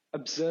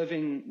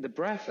observing the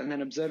breath and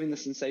then observing the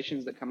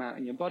sensations that come out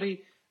in your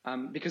body.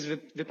 Because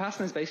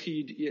Vipassana is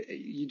basically,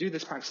 you do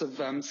this practice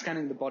of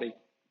scanning the body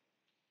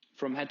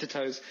from head to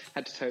toes.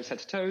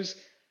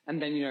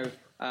 And then, you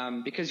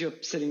know, because you're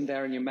sitting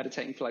there and you're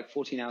meditating for like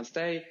 14 hours a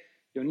day,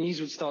 your knees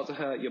would start to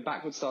hurt, your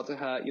back would start to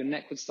hurt, your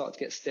neck would start to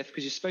get stiff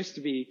because you're supposed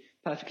to be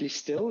perfectly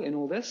still in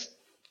all this.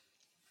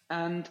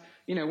 And,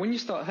 you know, when you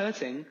start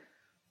hurting,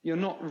 you're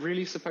not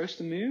really supposed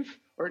to move,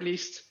 or at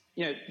least,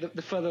 you know,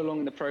 the further along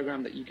in the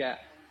program that you get,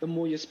 the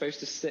more you're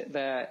supposed to sit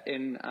there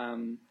in,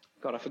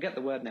 God, I forget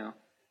the word now.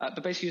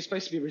 But basically, you're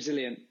supposed to be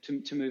resilient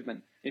to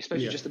movement. You're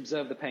supposed to just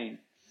observe the pain.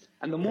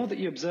 And the more that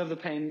you observe the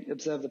pain,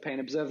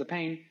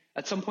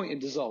 at some point it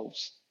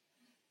dissolves.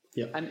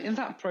 Yeah. And in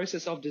that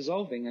process of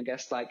dissolving, I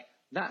guess, like,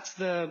 that's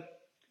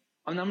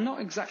and I'm not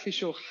exactly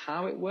sure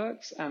how it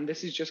works. And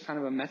this is just kind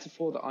of a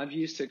metaphor that I've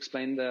used to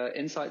explain the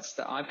insights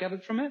that I've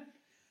gathered from it.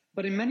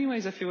 But in many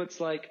ways, I feel it's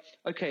like,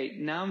 okay,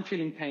 now I'm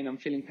feeling pain.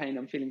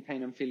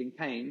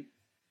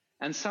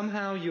 And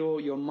somehow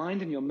your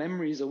mind and your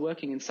memories are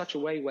working in such a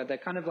way where they're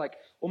kind of like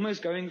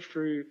almost going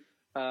through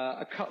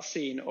a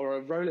cutscene or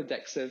a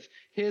Rolodex of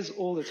here's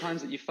all the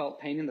times that you felt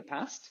pain in the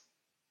past.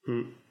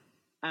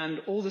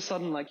 And all of a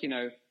sudden, like, you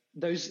know,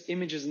 those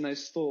images and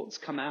those thoughts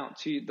come out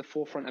to the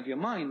forefront of your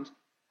mind.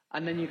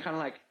 And then you're kind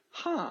of like,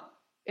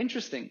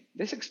 interesting.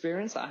 This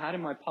experience that I had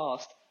in my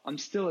past, I'm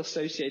still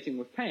associating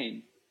with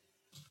pain.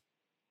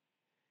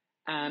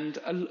 And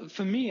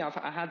for me,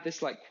 I had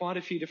this like quite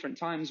a few different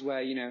times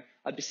where, you know,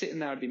 I'd be sitting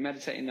there, I'd be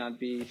meditating, I'd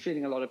be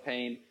feeling a lot of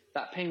pain.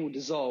 That pain would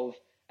dissolve.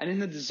 And in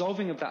the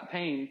dissolving of that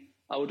pain,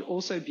 I would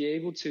also be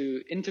able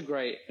to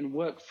integrate and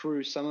work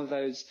through some of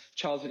those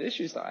childhood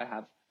issues that I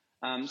have.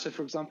 So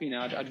for example, you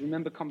know, I'd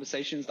remember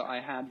conversations that I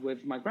had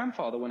with my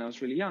grandfather when I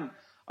was really young.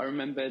 I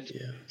remembered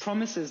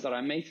promises that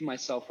I made to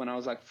myself when I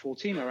was like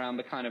 14 around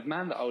the kind of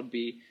man that I would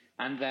be.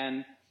 And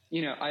then,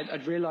 you know,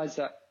 I'd realized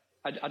that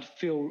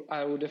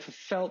I would have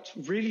felt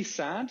really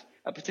sad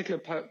at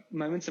particular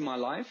moments in my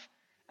life.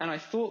 And I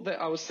thought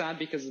that I was sad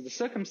because of the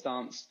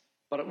circumstance.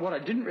 But what I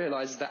didn't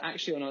realize is that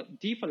actually on a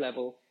deeper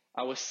level,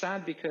 I was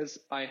sad because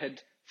I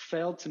had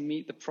failed to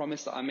meet the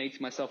promise that I made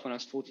to myself when I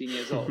was 14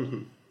 years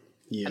old.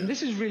 Yeah. And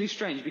this is really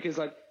strange because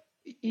like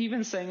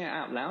even saying it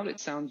out loud, it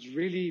sounds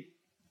really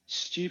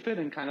stupid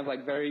and kind of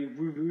like very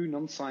woo-woo,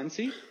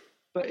 non-sciencey.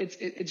 But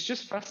it's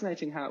just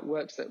fascinating how it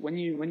works, that when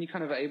you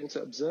kind of are able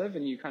to observe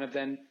and you kind of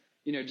then,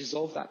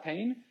 dissolve that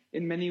pain,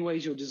 in many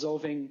ways you're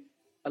dissolving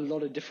a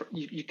lot of different,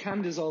 you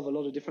can dissolve a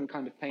lot of different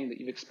kind of pain that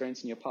you've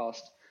experienced in your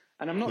past.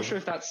 And I'm not sure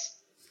if that's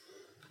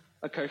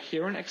a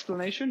coherent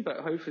explanation,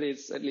 but hopefully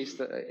it's at least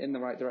in the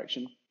right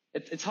direction.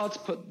 It's hard to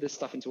put this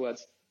stuff into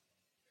words.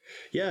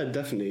 Yeah,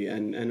 definitely.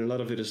 And a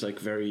lot of it is like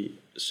very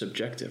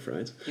subjective,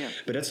 right? Yeah.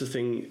 But that's the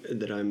thing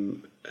that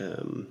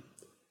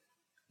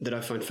that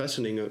I find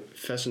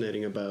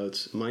fascinating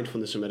about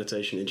mindfulness and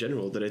meditation in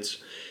general, that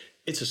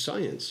it's a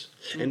science.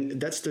 And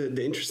that's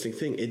the interesting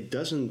thing. It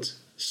doesn't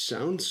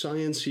sound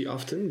sciencey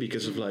often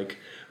because of like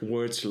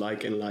words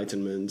like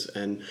enlightenment,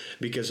 and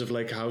because of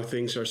like how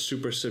things are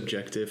super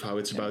subjective, how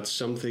it's about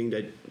something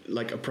that,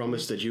 like a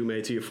promise that you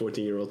made to your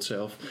 14-year-old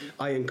self.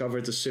 I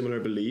uncovered a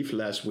similar belief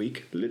last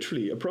week,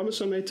 literally a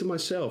promise I made to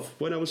myself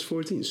when I was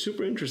 14.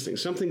 Super interesting,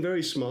 something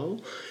very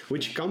small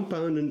which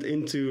compounded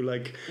into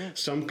like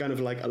some kind of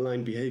like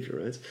aligned behavior,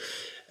 right?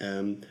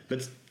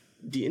 But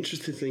the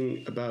interesting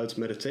thing about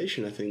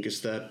meditation, I think,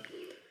 is that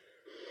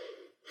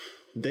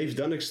they've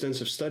done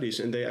extensive studies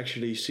and they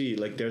actually see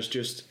like there's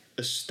just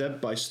a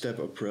step-by-step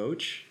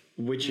approach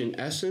which in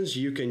essence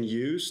you can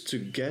use to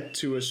get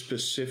to a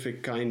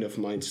specific kind of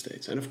mind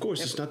state. And of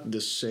course it's not the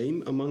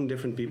same among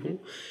different people,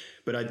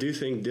 but I do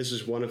think this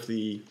is one of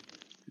the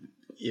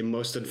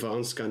most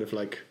advanced kind of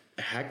like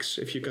hacks,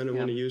 if you kind of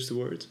want to use the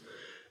word.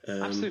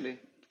 Absolutely.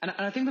 And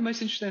I think the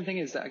most interesting thing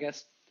is that I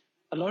guess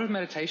a lot of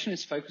meditation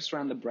is focused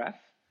around the breath,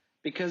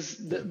 because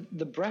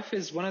the breath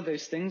is one of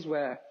those things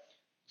where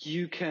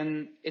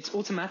it's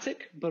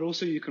automatic, but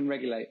also you can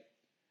regulate.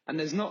 And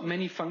there's not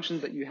many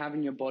functions that you have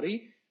in your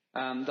body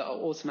that are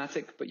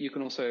automatic, but you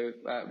can also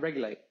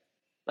regulate.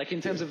 Like in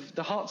terms of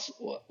the heart's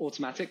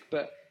automatic,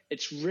 but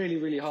it's really,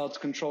 really hard to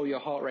control your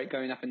heart rate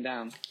going up and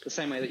down, the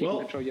same way that you can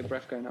control your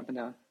breath going up and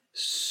down.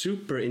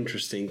 Super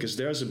interesting, because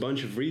there's a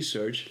bunch of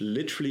research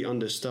literally on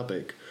this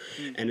topic,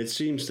 and it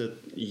seems that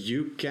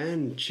you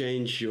can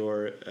change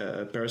your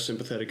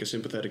parasympathetic and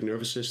sympathetic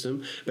nervous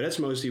system, but that's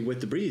mostly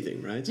with the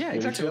breathing, right? Yeah,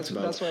 exactly. That's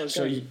what I was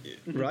going.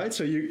 Right?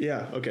 So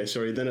okay,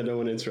 sorry, then I don't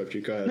want to interrupt you.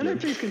 Go ahead. No,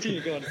 please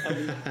continue. Go on.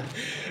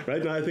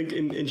 Right now, I think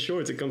in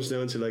short, it comes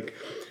down to like,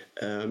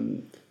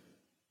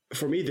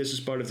 for me, this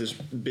is part of this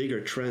bigger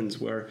trend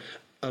where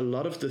a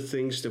lot of the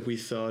things that we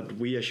thought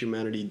we as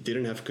humanity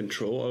didn't have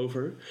control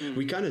over,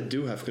 we kind of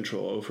do have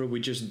control over. We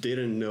just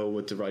didn't know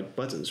what the right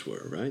buttons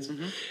were, right?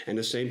 And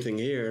the same thing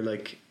here.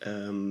 Like,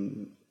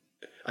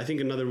 I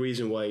think another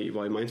reason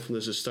why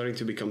mindfulness is starting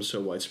to become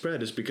so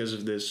widespread is because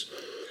of this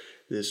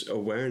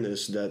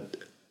awareness that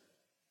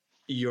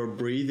your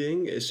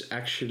breathing is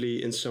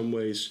actually in some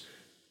ways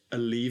a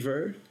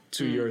lever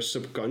to your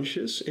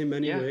subconscious in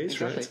many ways,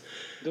 exactly.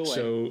 Right?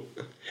 So,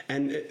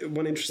 and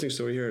one interesting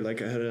story here,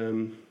 like I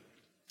had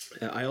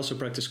I also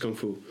practice Kung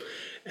Fu,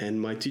 and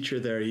my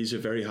teacher there, he's a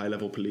very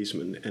high-level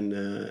policeman, and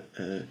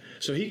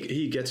so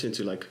he gets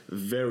into like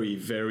very,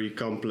 very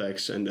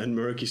complex and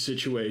murky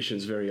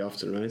situations very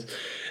often, right?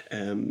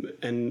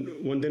 And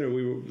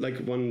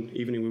one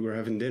evening we were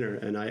having dinner,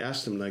 and I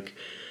asked him like,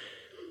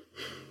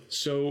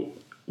 so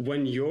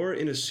when you're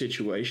in a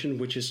situation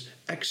which is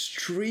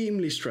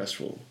extremely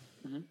stressful,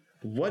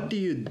 what do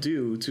you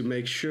do to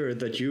make sure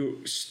that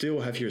you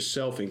still have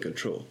yourself in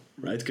control,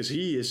 right? Because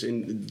he is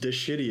in the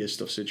shittiest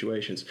of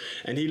situations.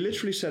 And he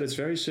literally said, it's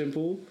very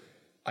simple.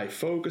 I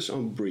focus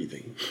on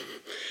breathing.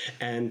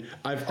 And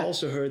I've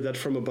also heard that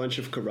from a bunch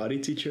of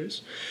karate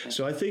teachers.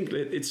 So I think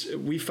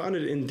we found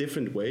it in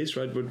different ways,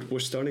 right? But we're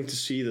starting to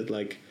see that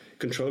like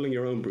controlling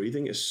your own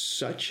breathing is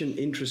such an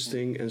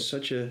interesting and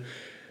such a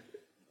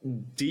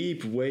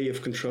deep way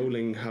of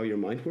controlling how your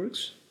mind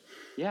works.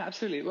 Yeah,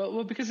 absolutely.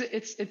 Well, because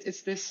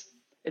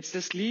it's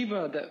this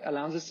lever that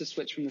allows us to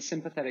switch from the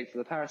sympathetic to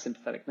the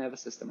parasympathetic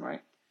nervous system,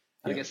 right?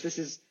 And I guess this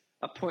is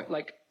a point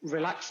like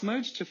relaxed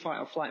mode to fight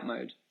or flight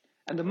mode.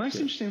 And the most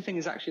interesting thing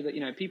is actually that,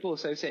 you know, people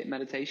associate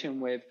meditation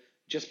with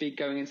just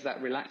going into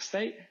that relaxed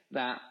state,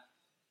 that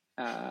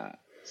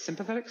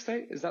sympathetic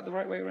state. Is that the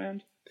right way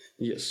around?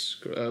 Yes.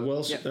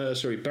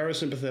 Sorry,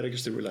 parasympathetic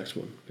is the relaxed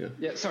one.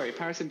 Yeah,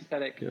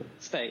 parasympathetic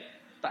state.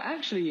 But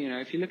actually, you know,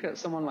 if you look at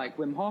someone like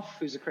Wim Hof,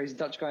 who's a crazy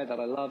Dutch guy that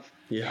I love.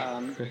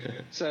 Yeah.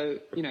 So,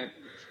 you know,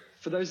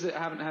 for those that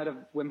haven't heard of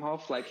Wim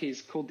Hof, like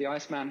he's called the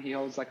Iceman. He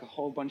holds like a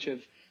whole bunch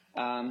of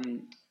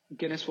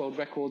Guinness World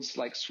Records,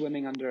 like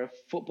swimming under a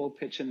football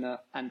pitch in the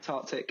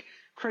Antarctic.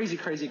 Crazy,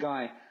 crazy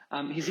guy.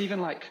 He's even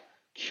like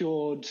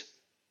cured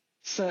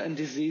certain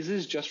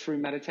diseases just through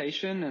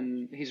meditation,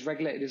 and he's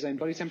regulated his own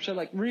body temperature,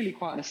 like really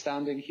quite an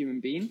astounding human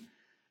being.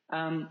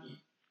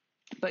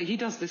 But he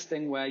does this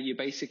thing where you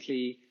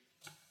basically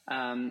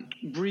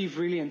breathe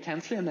really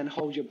intensely and then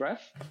hold your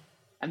breath.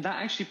 And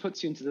that actually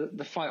puts you into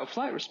the fight or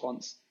flight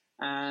response.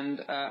 And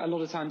a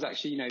lot of times,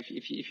 actually,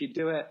 if you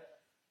do it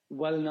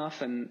well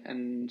enough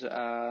and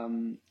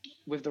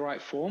with the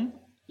right form,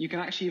 you can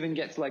actually even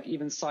get to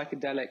even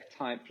psychedelic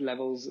type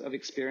levels of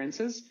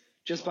experiences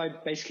just by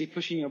basically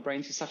pushing your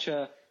brain to such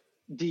a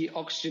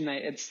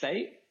deoxygenated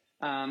state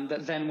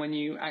that then when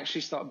you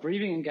actually start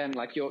breathing again,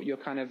 you're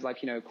kind of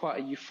quite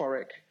a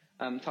euphoric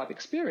type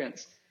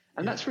experience.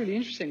 And that's really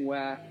interesting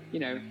where,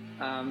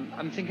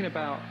 I'm thinking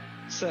about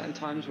certain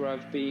times where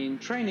I've been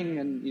training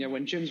and,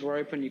 when gyms were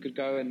open, you could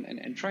go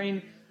and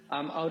train.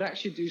 I would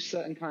actually do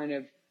certain kind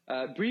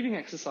of breathing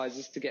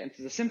exercises to get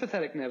into the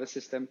sympathetic nervous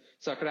system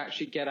so I could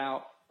actually get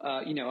out,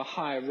 a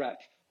higher rep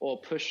or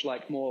push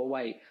more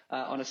weight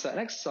on a certain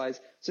exercise.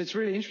 So it's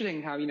really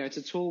interesting how, it's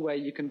a tool where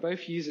you can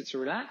both use it to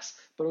relax,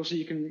 but also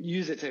you can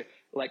use it to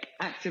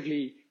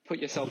actively put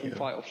yourself in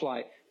fight or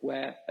flight,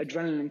 where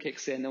adrenaline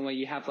kicks in and where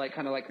you have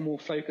more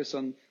focus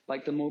on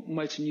the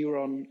motor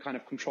neuron kind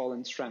of control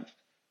and strength.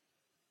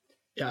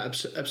 Yeah,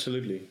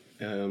 absolutely.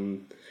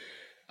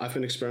 I've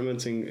been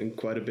experimenting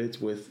quite a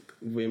bit with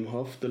Wim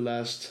Hof the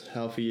last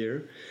half a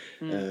year.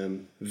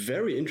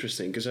 Very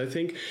interesting, because I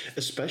think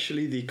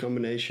especially the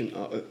combination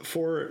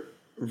for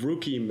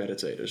rookie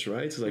meditators,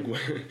 right?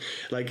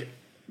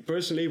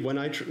 Personally, when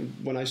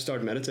I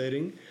start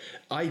meditating,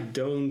 I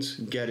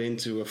don't get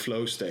into a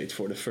flow state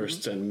for the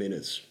first 10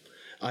 minutes.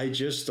 I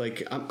just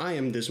I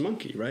am this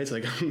monkey, right?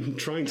 I'm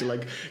trying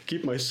to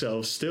keep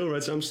myself still,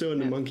 right? So I'm still in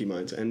the monkey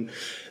mind, and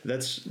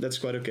that's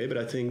quite okay. But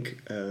I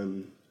think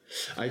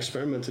I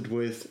experimented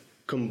with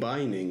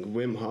combining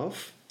Wim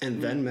Hof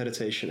and then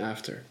meditation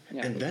after,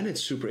 and then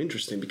it's super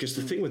interesting because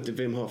the thing with the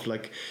Wim Hof,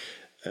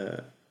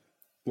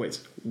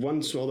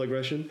 one small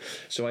digression.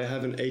 So I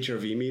have an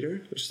HRV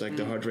meter, which is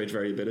the heart rate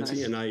variability,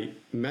 nice. And I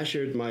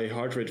measured my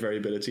heart rate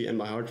variability and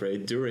my heart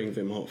rate during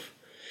Wim Hof.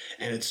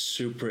 And it's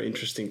super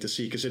interesting to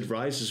see because it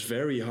rises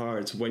very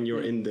hard when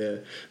you're in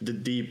the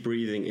deep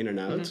breathing in and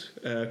out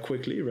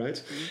quickly,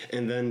 right?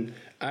 And then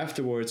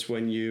afterwards,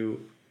 when you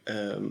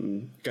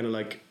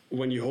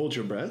when you hold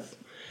your breath,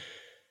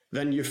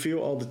 then you feel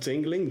all the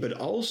tingling, but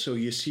also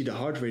you see the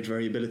heart rate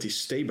variability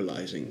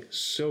stabilizing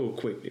so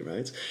quickly,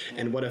 right?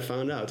 And what I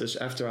found out is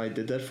after I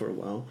did that for a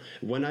while,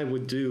 when I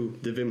would do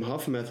the Wim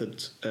Hof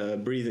method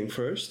breathing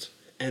first,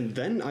 and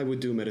then I would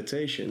do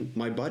meditation,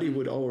 my body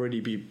would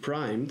already be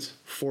primed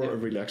for a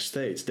relaxed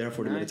state.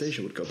 Therefore, the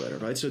meditation would go better,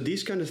 right? So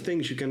these kind of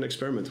things you can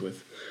experiment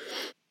with.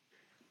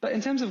 But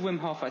in terms of Wim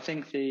Hof, I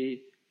think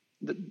the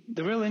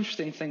real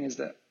interesting thing is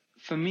that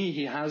for me,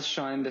 he has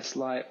shined this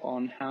light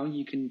on how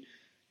you can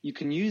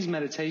use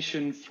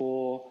meditation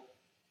for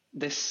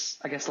this,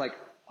 I guess,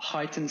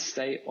 heightened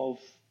state of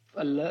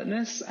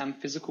alertness and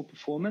physical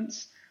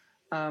performance.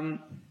 And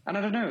I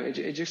don't know,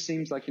 it just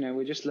seems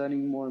we're just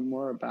learning more and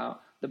more about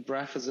the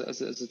breath as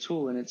a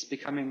tool, and it's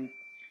becoming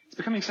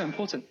so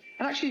important.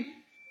 And actually,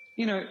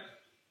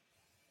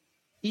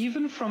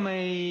 even from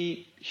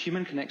a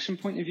human connection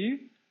point of view,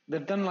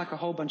 they've done a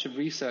whole bunch of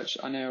research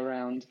I know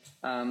around,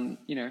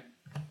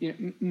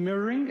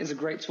 mirroring is a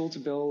great tool to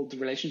build a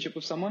relationship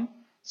with someone.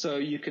 So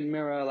you can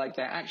mirror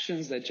their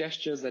actions, their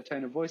gestures, their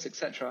tone of voice,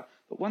 etc.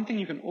 But one thing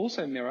you can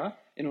also mirror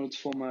in order to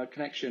form a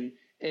connection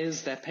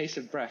is their pace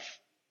of breath.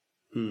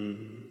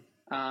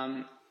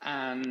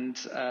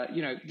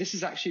 This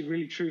is actually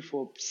really true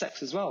for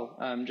sex as well,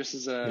 just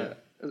as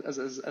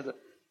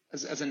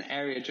an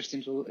area just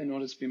in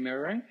order to be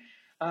mirroring.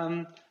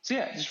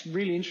 It's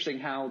really interesting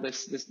how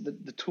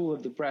the tool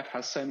of the breath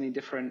has so many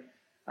different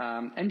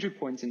entry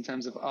points in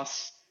terms of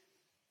us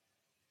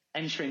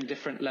entering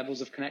different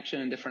levels of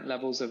connection and different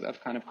levels of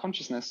kind of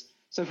consciousness.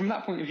 So from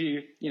that point of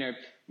view,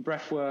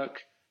 breath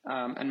work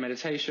and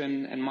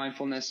meditation and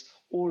mindfulness,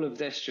 all of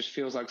this just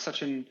feels like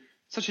such an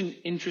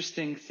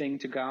interesting thing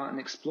to go out and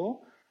explore.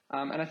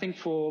 And I think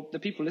for the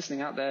people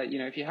listening out there,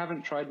 if you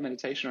haven't tried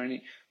meditation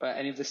or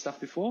any of this stuff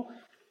before,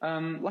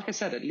 like I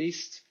said, at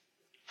least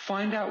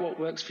find out what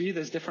works for you.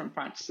 There's different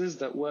practices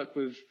that work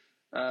with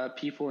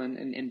people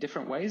in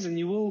different ways, and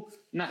you will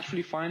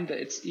naturally find that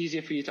it's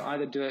easier for you to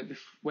either do it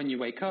when you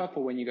wake up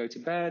or when you go to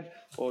bed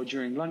or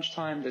during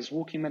lunchtime. There's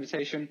walking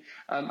meditation.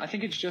 I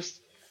think it's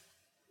just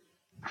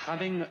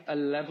having a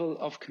level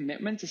of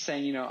commitment to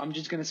saying, I'm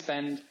just going to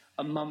spend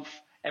a month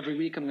every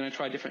week. I'm going to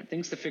try different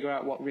things to figure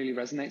out what really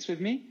resonates with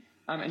me,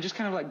 and just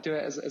kind of do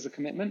it as a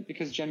commitment,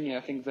 because generally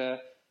I think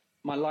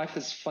my life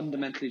has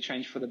fundamentally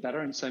changed for the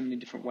better in so many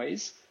different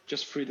ways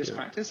just through this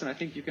practice. And I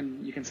think you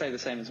can say the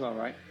same as well,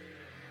 right?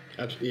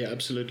 Yeah,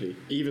 absolutely.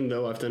 Even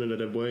though I've done it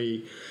at a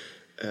way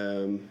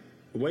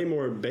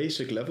more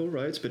basic level,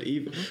 right? But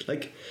even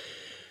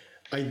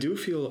I do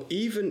feel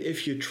even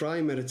if you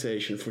try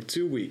meditation for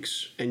 2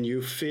 weeks and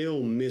you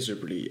fail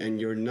miserably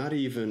and you're not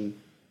even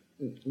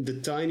the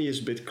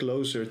tiniest bit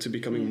closer to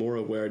becoming more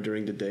aware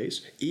during the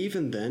days,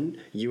 even then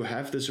you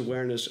have this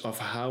awareness of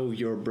how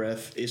your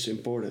breath is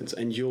important,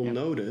 and you'll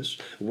notice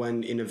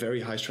when in a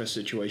very high stress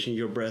situation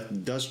your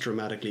breath does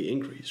dramatically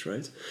increase,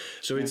 right?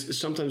 So it's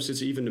sometimes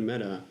it's even the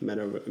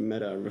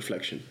meta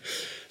reflection.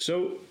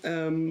 So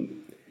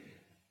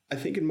I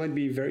think it might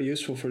be very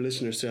useful for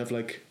listeners to have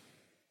like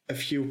a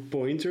few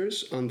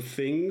pointers on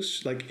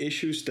things, like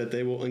issues that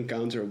they will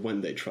encounter when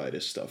they try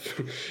this stuff.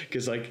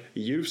 Because like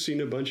you've seen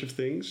a bunch of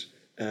things.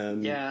 So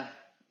yeah,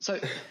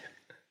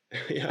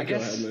 I guess, go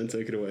ahead, man,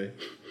 take it away.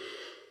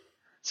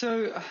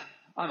 So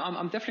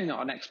I'm definitely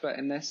not an expert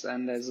in this,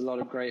 and there's a lot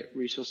of great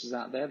resources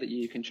out there that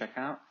you can check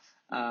out.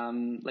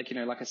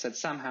 Like I said,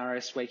 Sam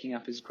Harris, Waking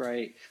Up is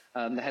great.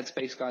 The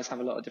Headspace guys have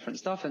a lot of different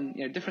stuff,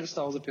 and different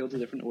styles appeal to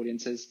different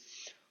audiences.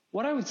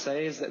 What I would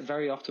say is that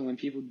very often when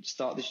people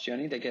start this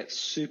journey, they get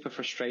super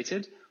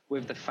frustrated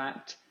with the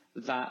fact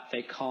that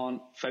they can't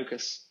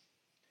focus.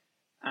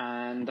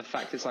 And the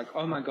fact is like,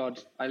 oh my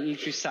God, I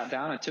literally sat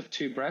down, I took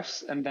 2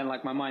 breaths, and then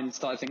like my mind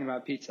started thinking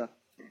about pizza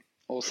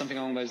or something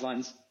along those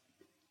lines.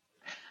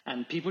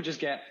 And people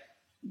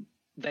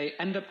they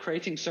end up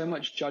creating so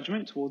much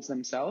judgment towards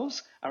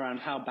themselves around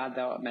how bad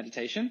they are at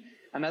meditation.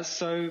 And that's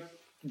so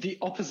the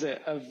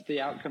opposite of the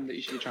outcome that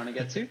you should be trying to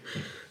get to.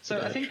 So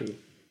I think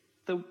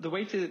the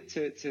way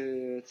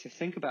to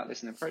think about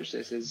this and approach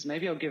this is,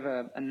 maybe I'll give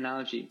an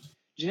analogy.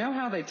 Do you know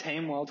how they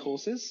tame wild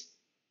horses?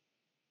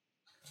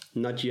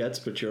 Not yet,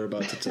 but you're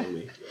about to tell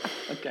me.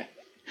 Okay.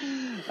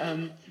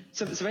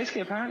 So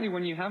basically, apparently,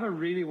 when you have a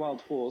really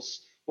wild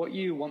horse, what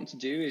you want to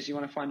do is you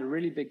want to find a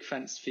really big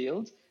fenced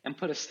field and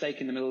put a stake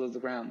in the middle of the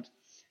ground.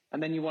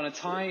 And then you want to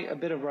tie a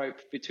bit of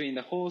rope between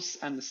the horse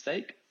and the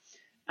stake.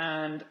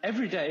 And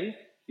every day,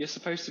 you're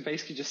supposed to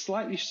basically just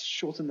slightly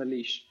shorten the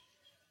leash.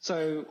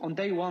 So on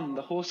day 1,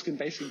 the horse can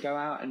basically go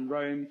out and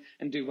roam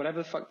and do whatever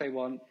the fuck they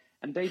want.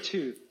 And day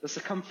 2, the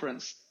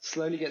circumference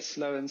slowly gets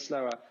slower and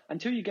slower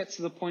until you get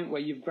to the point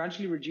where you've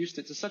gradually reduced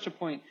it to such a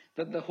point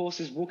that the horse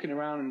is walking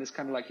around in this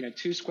kind of like,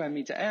 2 square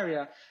meter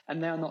area,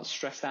 and they're not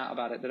stressed out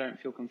about it. They don't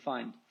feel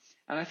confined.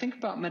 And I think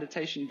about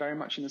meditation very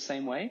much in the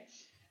same way.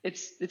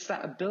 It's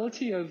that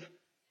ability of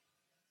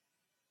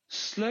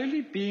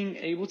slowly being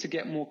able to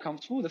get more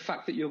comfortable with the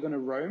fact that you're going to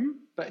roam,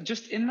 but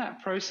just in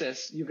that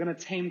process, you're going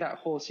to tame that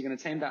horse, you're going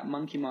to tame that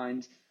monkey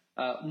mind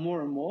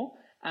more and more.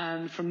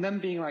 And from them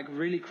being like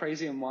really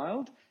crazy and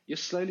wild, you're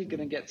slowly going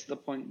to get to the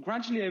point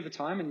gradually over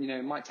time. And,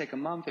 it might take a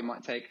month, it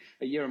might take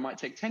a year, it might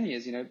take 10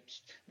 years.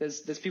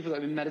 There's people that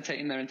have been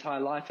meditating their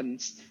entire life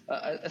and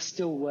are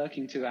still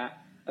working to that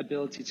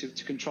ability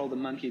to control the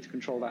monkey, to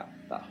control that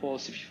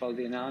horse, if you follow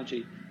the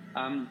analogy.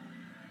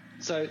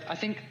 So I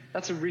think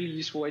that's a really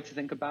useful way to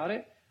think about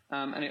it.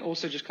 And it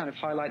also just kind of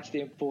highlights the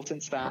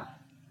importance that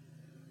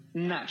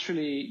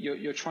naturally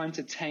you're trying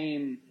to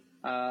tame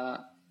a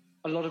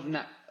lot of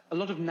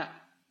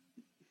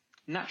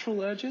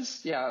natural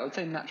urges. Yeah, I would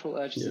say natural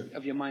urges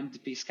of your mind to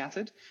be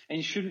scattered. And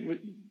you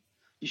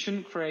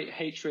shouldn't create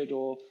hatred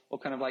or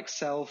kind of like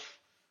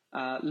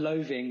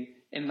self-loathing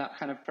in that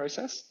kind of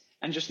process.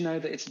 And just know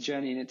that it's a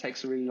journey and it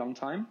takes a really long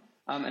time.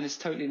 And it's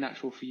totally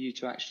natural for you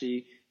to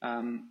actually,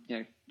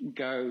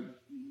 go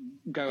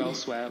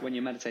elsewhere when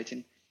you're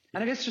meditating.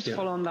 And I guess just to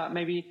follow on that,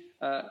 maybe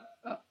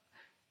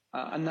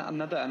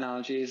another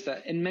analogy is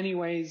that in many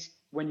ways,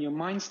 when your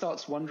mind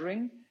starts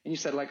wandering, and you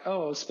said like,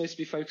 oh, I was supposed to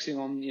be focusing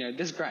on,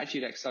 this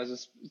gratitude exercise, I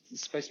was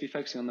supposed to be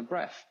focusing on the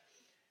breath.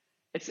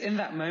 It's in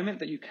that moment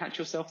that you catch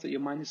yourself that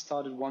your mind has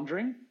started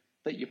wandering,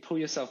 that you pull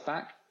yourself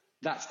back.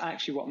 That's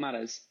actually what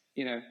matters.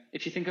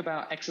 If you think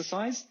about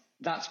exercise,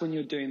 that's when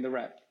you're doing the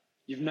rep.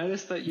 You've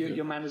noticed that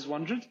your mind has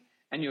wandered,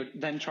 and you're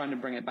then trying to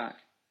bring it back.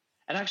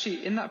 And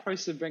actually, in that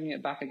process of bringing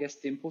it back, I guess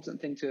the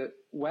important thing to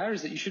aware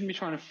is that you shouldn't be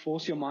trying to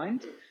force your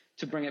mind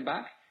to bring it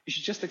back. You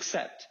should just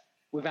accept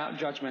without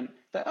judgment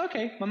that,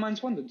 okay, my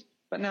mind's wandered,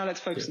 but now let's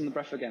focus on the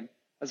breath again,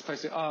 as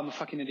opposed to, oh, I'm a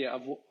fucking idiot,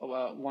 I've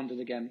wandered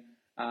again.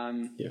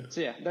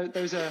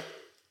 Those are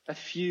a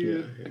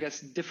few, I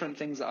guess, different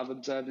things that I've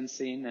observed and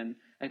seen, and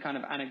kind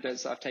of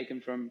anecdotes that I've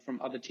taken from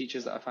other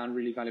teachers that I found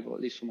really valuable,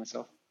 at least for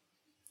myself.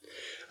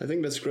 I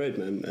think that's great,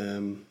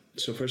 man.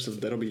 So first of all,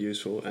 that'll be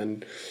useful.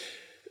 And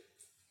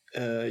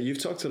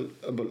you've talked a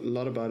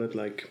lot about it,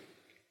 like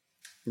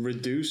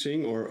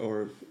reducing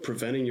or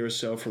preventing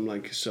yourself from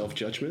like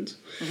self-judgment.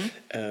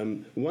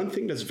 Mm-hmm. One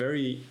thing that's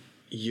very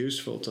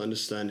useful to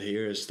understand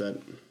here is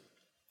that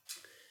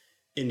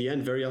in the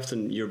end, very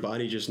often your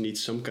body just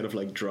needs some kind of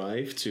like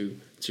drive to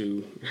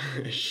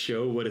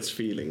show what it's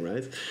feeling,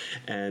 right?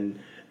 And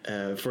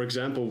for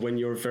example, when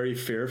you're very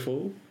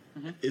fearful,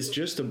 mm-hmm. it's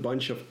just a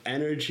bunch of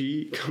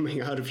energy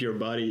coming out of your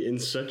body in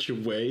such a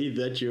way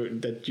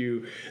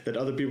that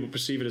other people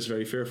perceive it as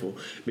very fearful.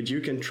 But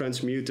you can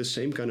transmute the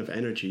same kind of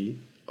energy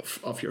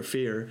of your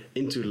fear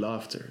into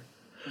laughter.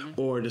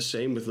 Mm-hmm. Or the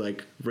same with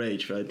like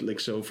rage, right?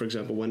 Like, so for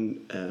example,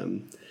 when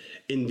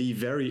in the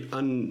very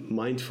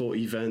unmindful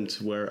event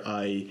where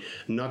I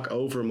knock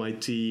over my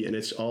tea and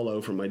it's all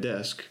over my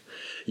desk,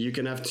 you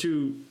can have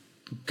two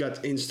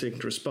gut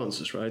instinct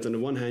responses, right? On the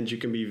one hand, you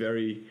can be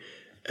very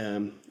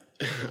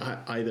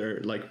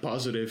either like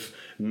positive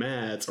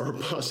mad or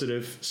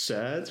positive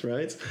sad,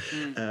 right?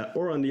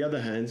 Or on the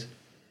other hand,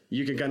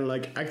 you can kind of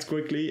like act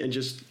quickly and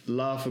just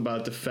laugh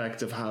about the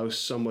fact of how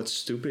somewhat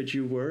stupid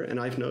you were. And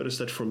I've noticed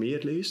that for me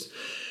at least,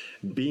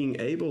 being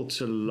able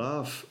to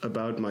laugh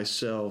about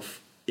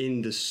myself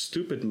in the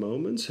stupid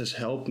moments has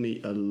helped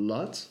me a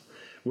lot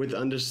with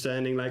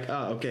understanding like,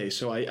 okay,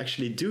 so I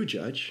actually do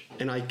judge,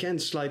 and I can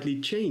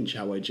slightly change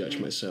how I judge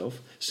myself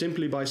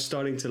simply by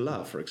starting to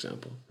laugh, for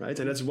example, right?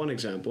 And that's one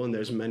example, and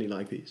there's many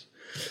like these.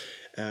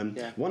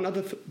 One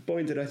other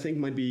point that I think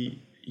might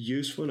be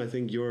useful, and I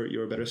think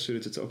you're better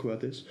suited to talk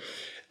about this.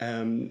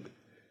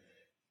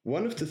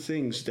 One of the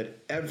things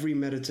that every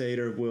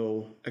meditator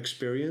will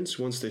experience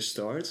once they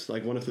start,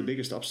 like one of the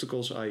biggest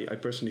obstacles I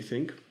personally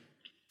think,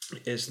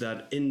 is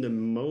that in the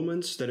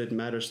moments that it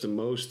matters the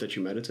most that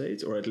you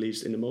meditate, or at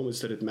least in the moments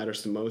that it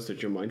matters the most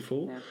that you're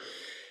mindful,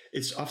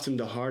 it's often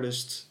the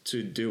hardest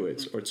to do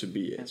it or to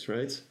be it,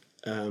 right?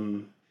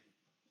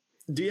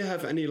 Do you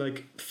have any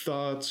like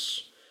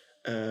thoughts,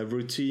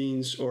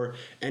 routines, or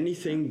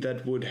anything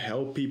that would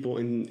help people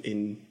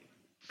in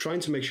trying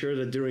to make sure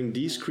that during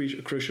these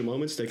crucial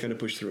moments they kind of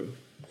push through?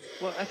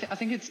 Well, I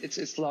think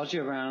it's largely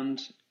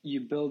around you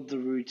build the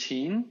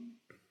routine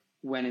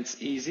when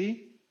it's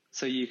easy,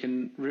 so you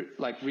can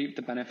reap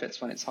the benefits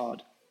when it's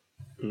hard.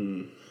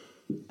 And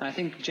I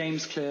think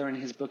James Clear in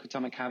his book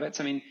Atomic Habits,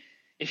 I mean,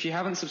 if you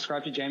haven't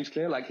subscribed to James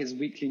Clear, like his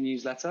weekly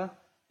newsletter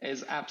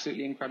is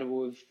absolutely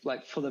incredible, with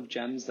like full of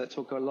gems that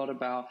talk a lot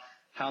about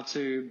how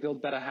to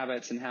build better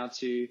habits and how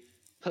to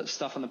put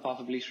stuff on the path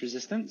of least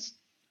resistance.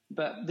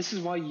 But this is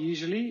why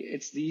usually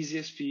it's the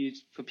easiest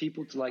for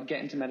people to like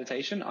get into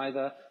meditation,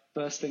 either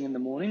first thing in the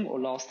morning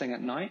or last thing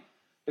at night,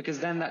 because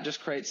then that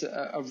just creates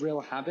a real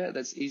habit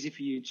that's easy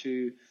for you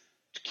to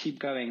keep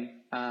going,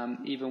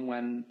 even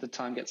when the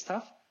time gets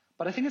tough.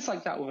 But I think it's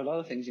like that with a lot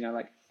of things, you know,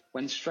 like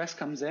when stress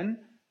comes in,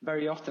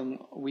 very often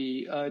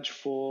we urge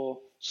for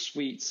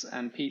sweets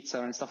and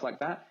pizza and stuff like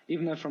that,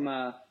 even though from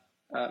a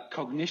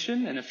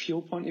cognition and a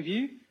fuel point of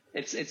view,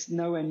 it's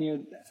nowhere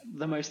near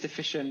the most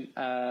efficient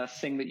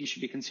thing that you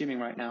should be consuming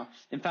right now.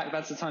 In fact,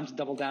 that's the time to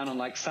double down on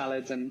like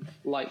salads and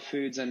light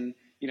foods, and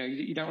you know,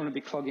 you don't want to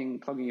be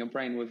clogging your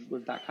brain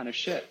with that kind of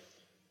shit.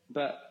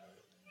 But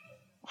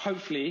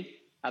hopefully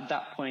at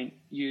that point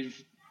you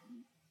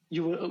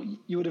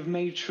would have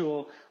made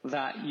sure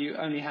that you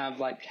only have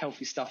like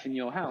healthy stuff in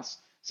your house,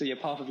 so your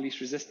path of least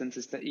resistance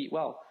is to eat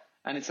well.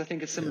 And I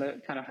think a similar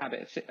kind of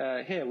habit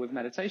here with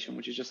meditation,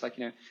 which is just like,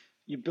 you know,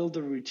 you build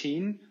the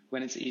routine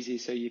when it's easy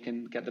so you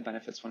can get the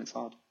benefits when it's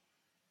hard.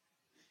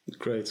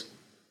 Great.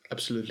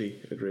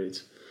 Absolutely agreed.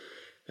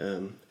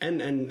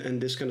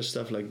 And this kind of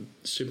stuff, like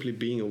simply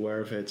being aware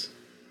of it,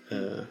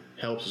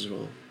 helps as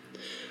well.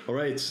 All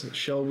right,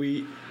 shall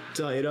we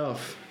tie it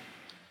off?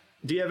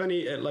 Do you have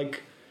any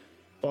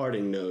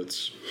parting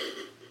notes?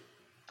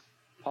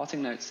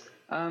 Parting notes.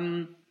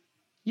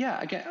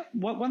 Yeah, again,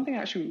 one thing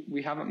actually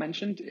we haven't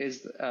mentioned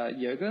is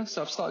yoga.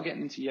 So I've started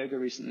getting into yoga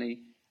recently,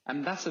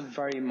 and that's a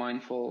very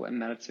mindful and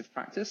meditative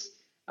practice.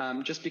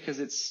 Just because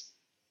it's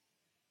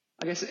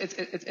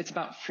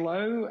about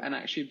flow and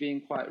actually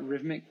being quite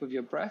rhythmic with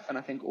your breath. And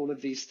I think all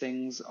of these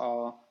things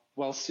are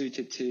well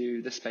suited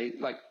to the space,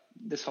 like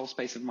this whole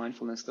space of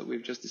mindfulness that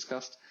we've just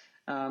discussed.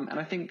 And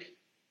I think,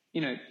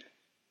 you know,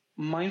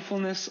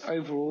 mindfulness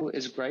overall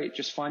is great.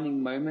 Just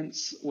finding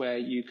moments where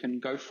you can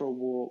go for a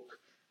walk.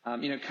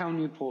 You know, Cal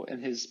Newport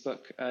in his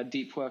book,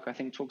 Deep Work, I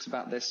think talks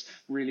about this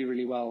really,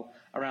 really well,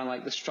 around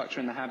like the structure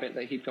and the habit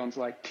that he'd gone to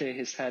like clear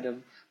his head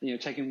of, you know,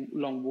 taking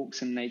long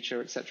walks in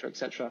nature, et cetera, et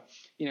cetera.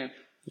 You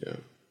know,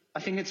 I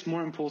think it's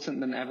more important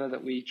than ever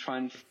that we try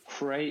and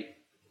create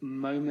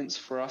moments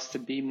for us to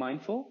be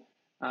mindful.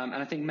 And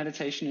I think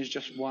meditation is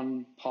just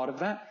one part of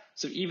that.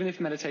 So even if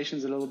meditation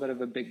is a little bit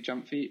of a big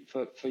jump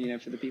for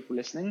the people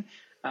listening,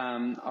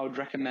 I would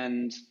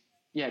recommend,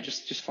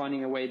 just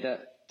finding a way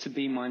to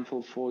be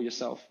mindful for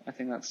yourself. I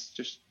think that's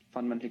just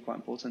fundamentally quite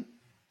important.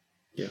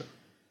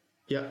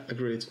 Yeah,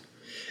 agreed.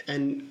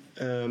 And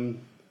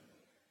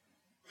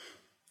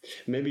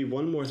maybe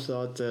one more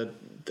thought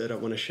that I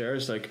want to share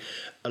is like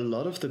a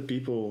lot of the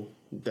people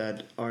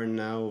that are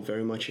now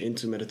very much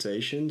into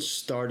meditation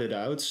started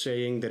out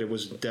saying that it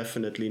was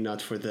definitely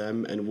not for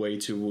them and way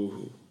too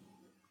woohoo.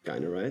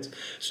 Kind of, right?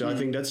 So I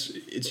think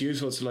it's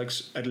useful to like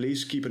at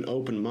least keep an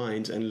open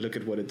mind and look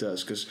at what it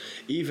does, because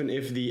even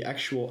if the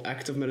actual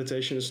act of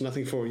meditation is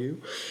nothing for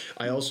you,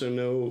 I also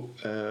know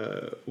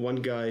one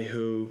guy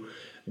who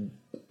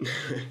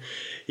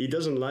he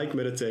doesn't like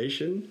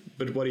meditation,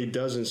 but what he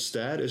does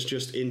instead is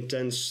just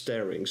intense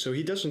staring. So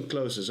he doesn't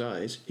close his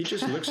eyes, he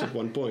just looks at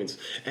one point,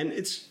 and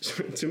it's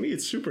to me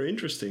it's super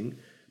interesting,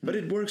 but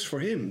it works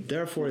for him,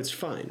 therefore it's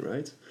fine,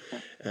 right?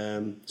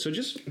 So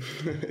just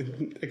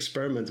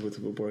experiment with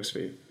what works for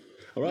you.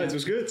 All right, It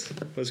was good.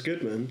 It was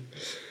good, man.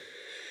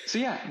 So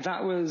yeah,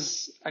 that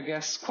was, I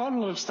guess, quite a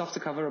lot of stuff to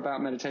cover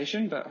about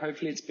meditation, but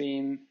hopefully it's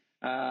been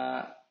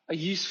a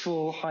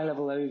useful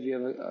high-level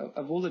overview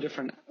of all the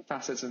different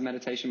facets of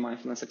meditation,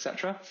 mindfulness,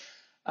 etc.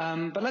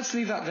 But let's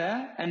leave that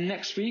there. And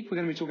next week we're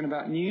going to be talking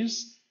about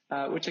news.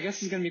 which I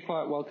guess is going to be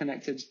quite well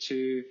connected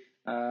to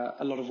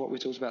a lot of what we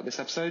talked about this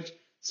episode.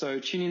 So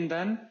tune in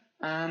then,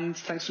 and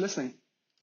thanks for listening.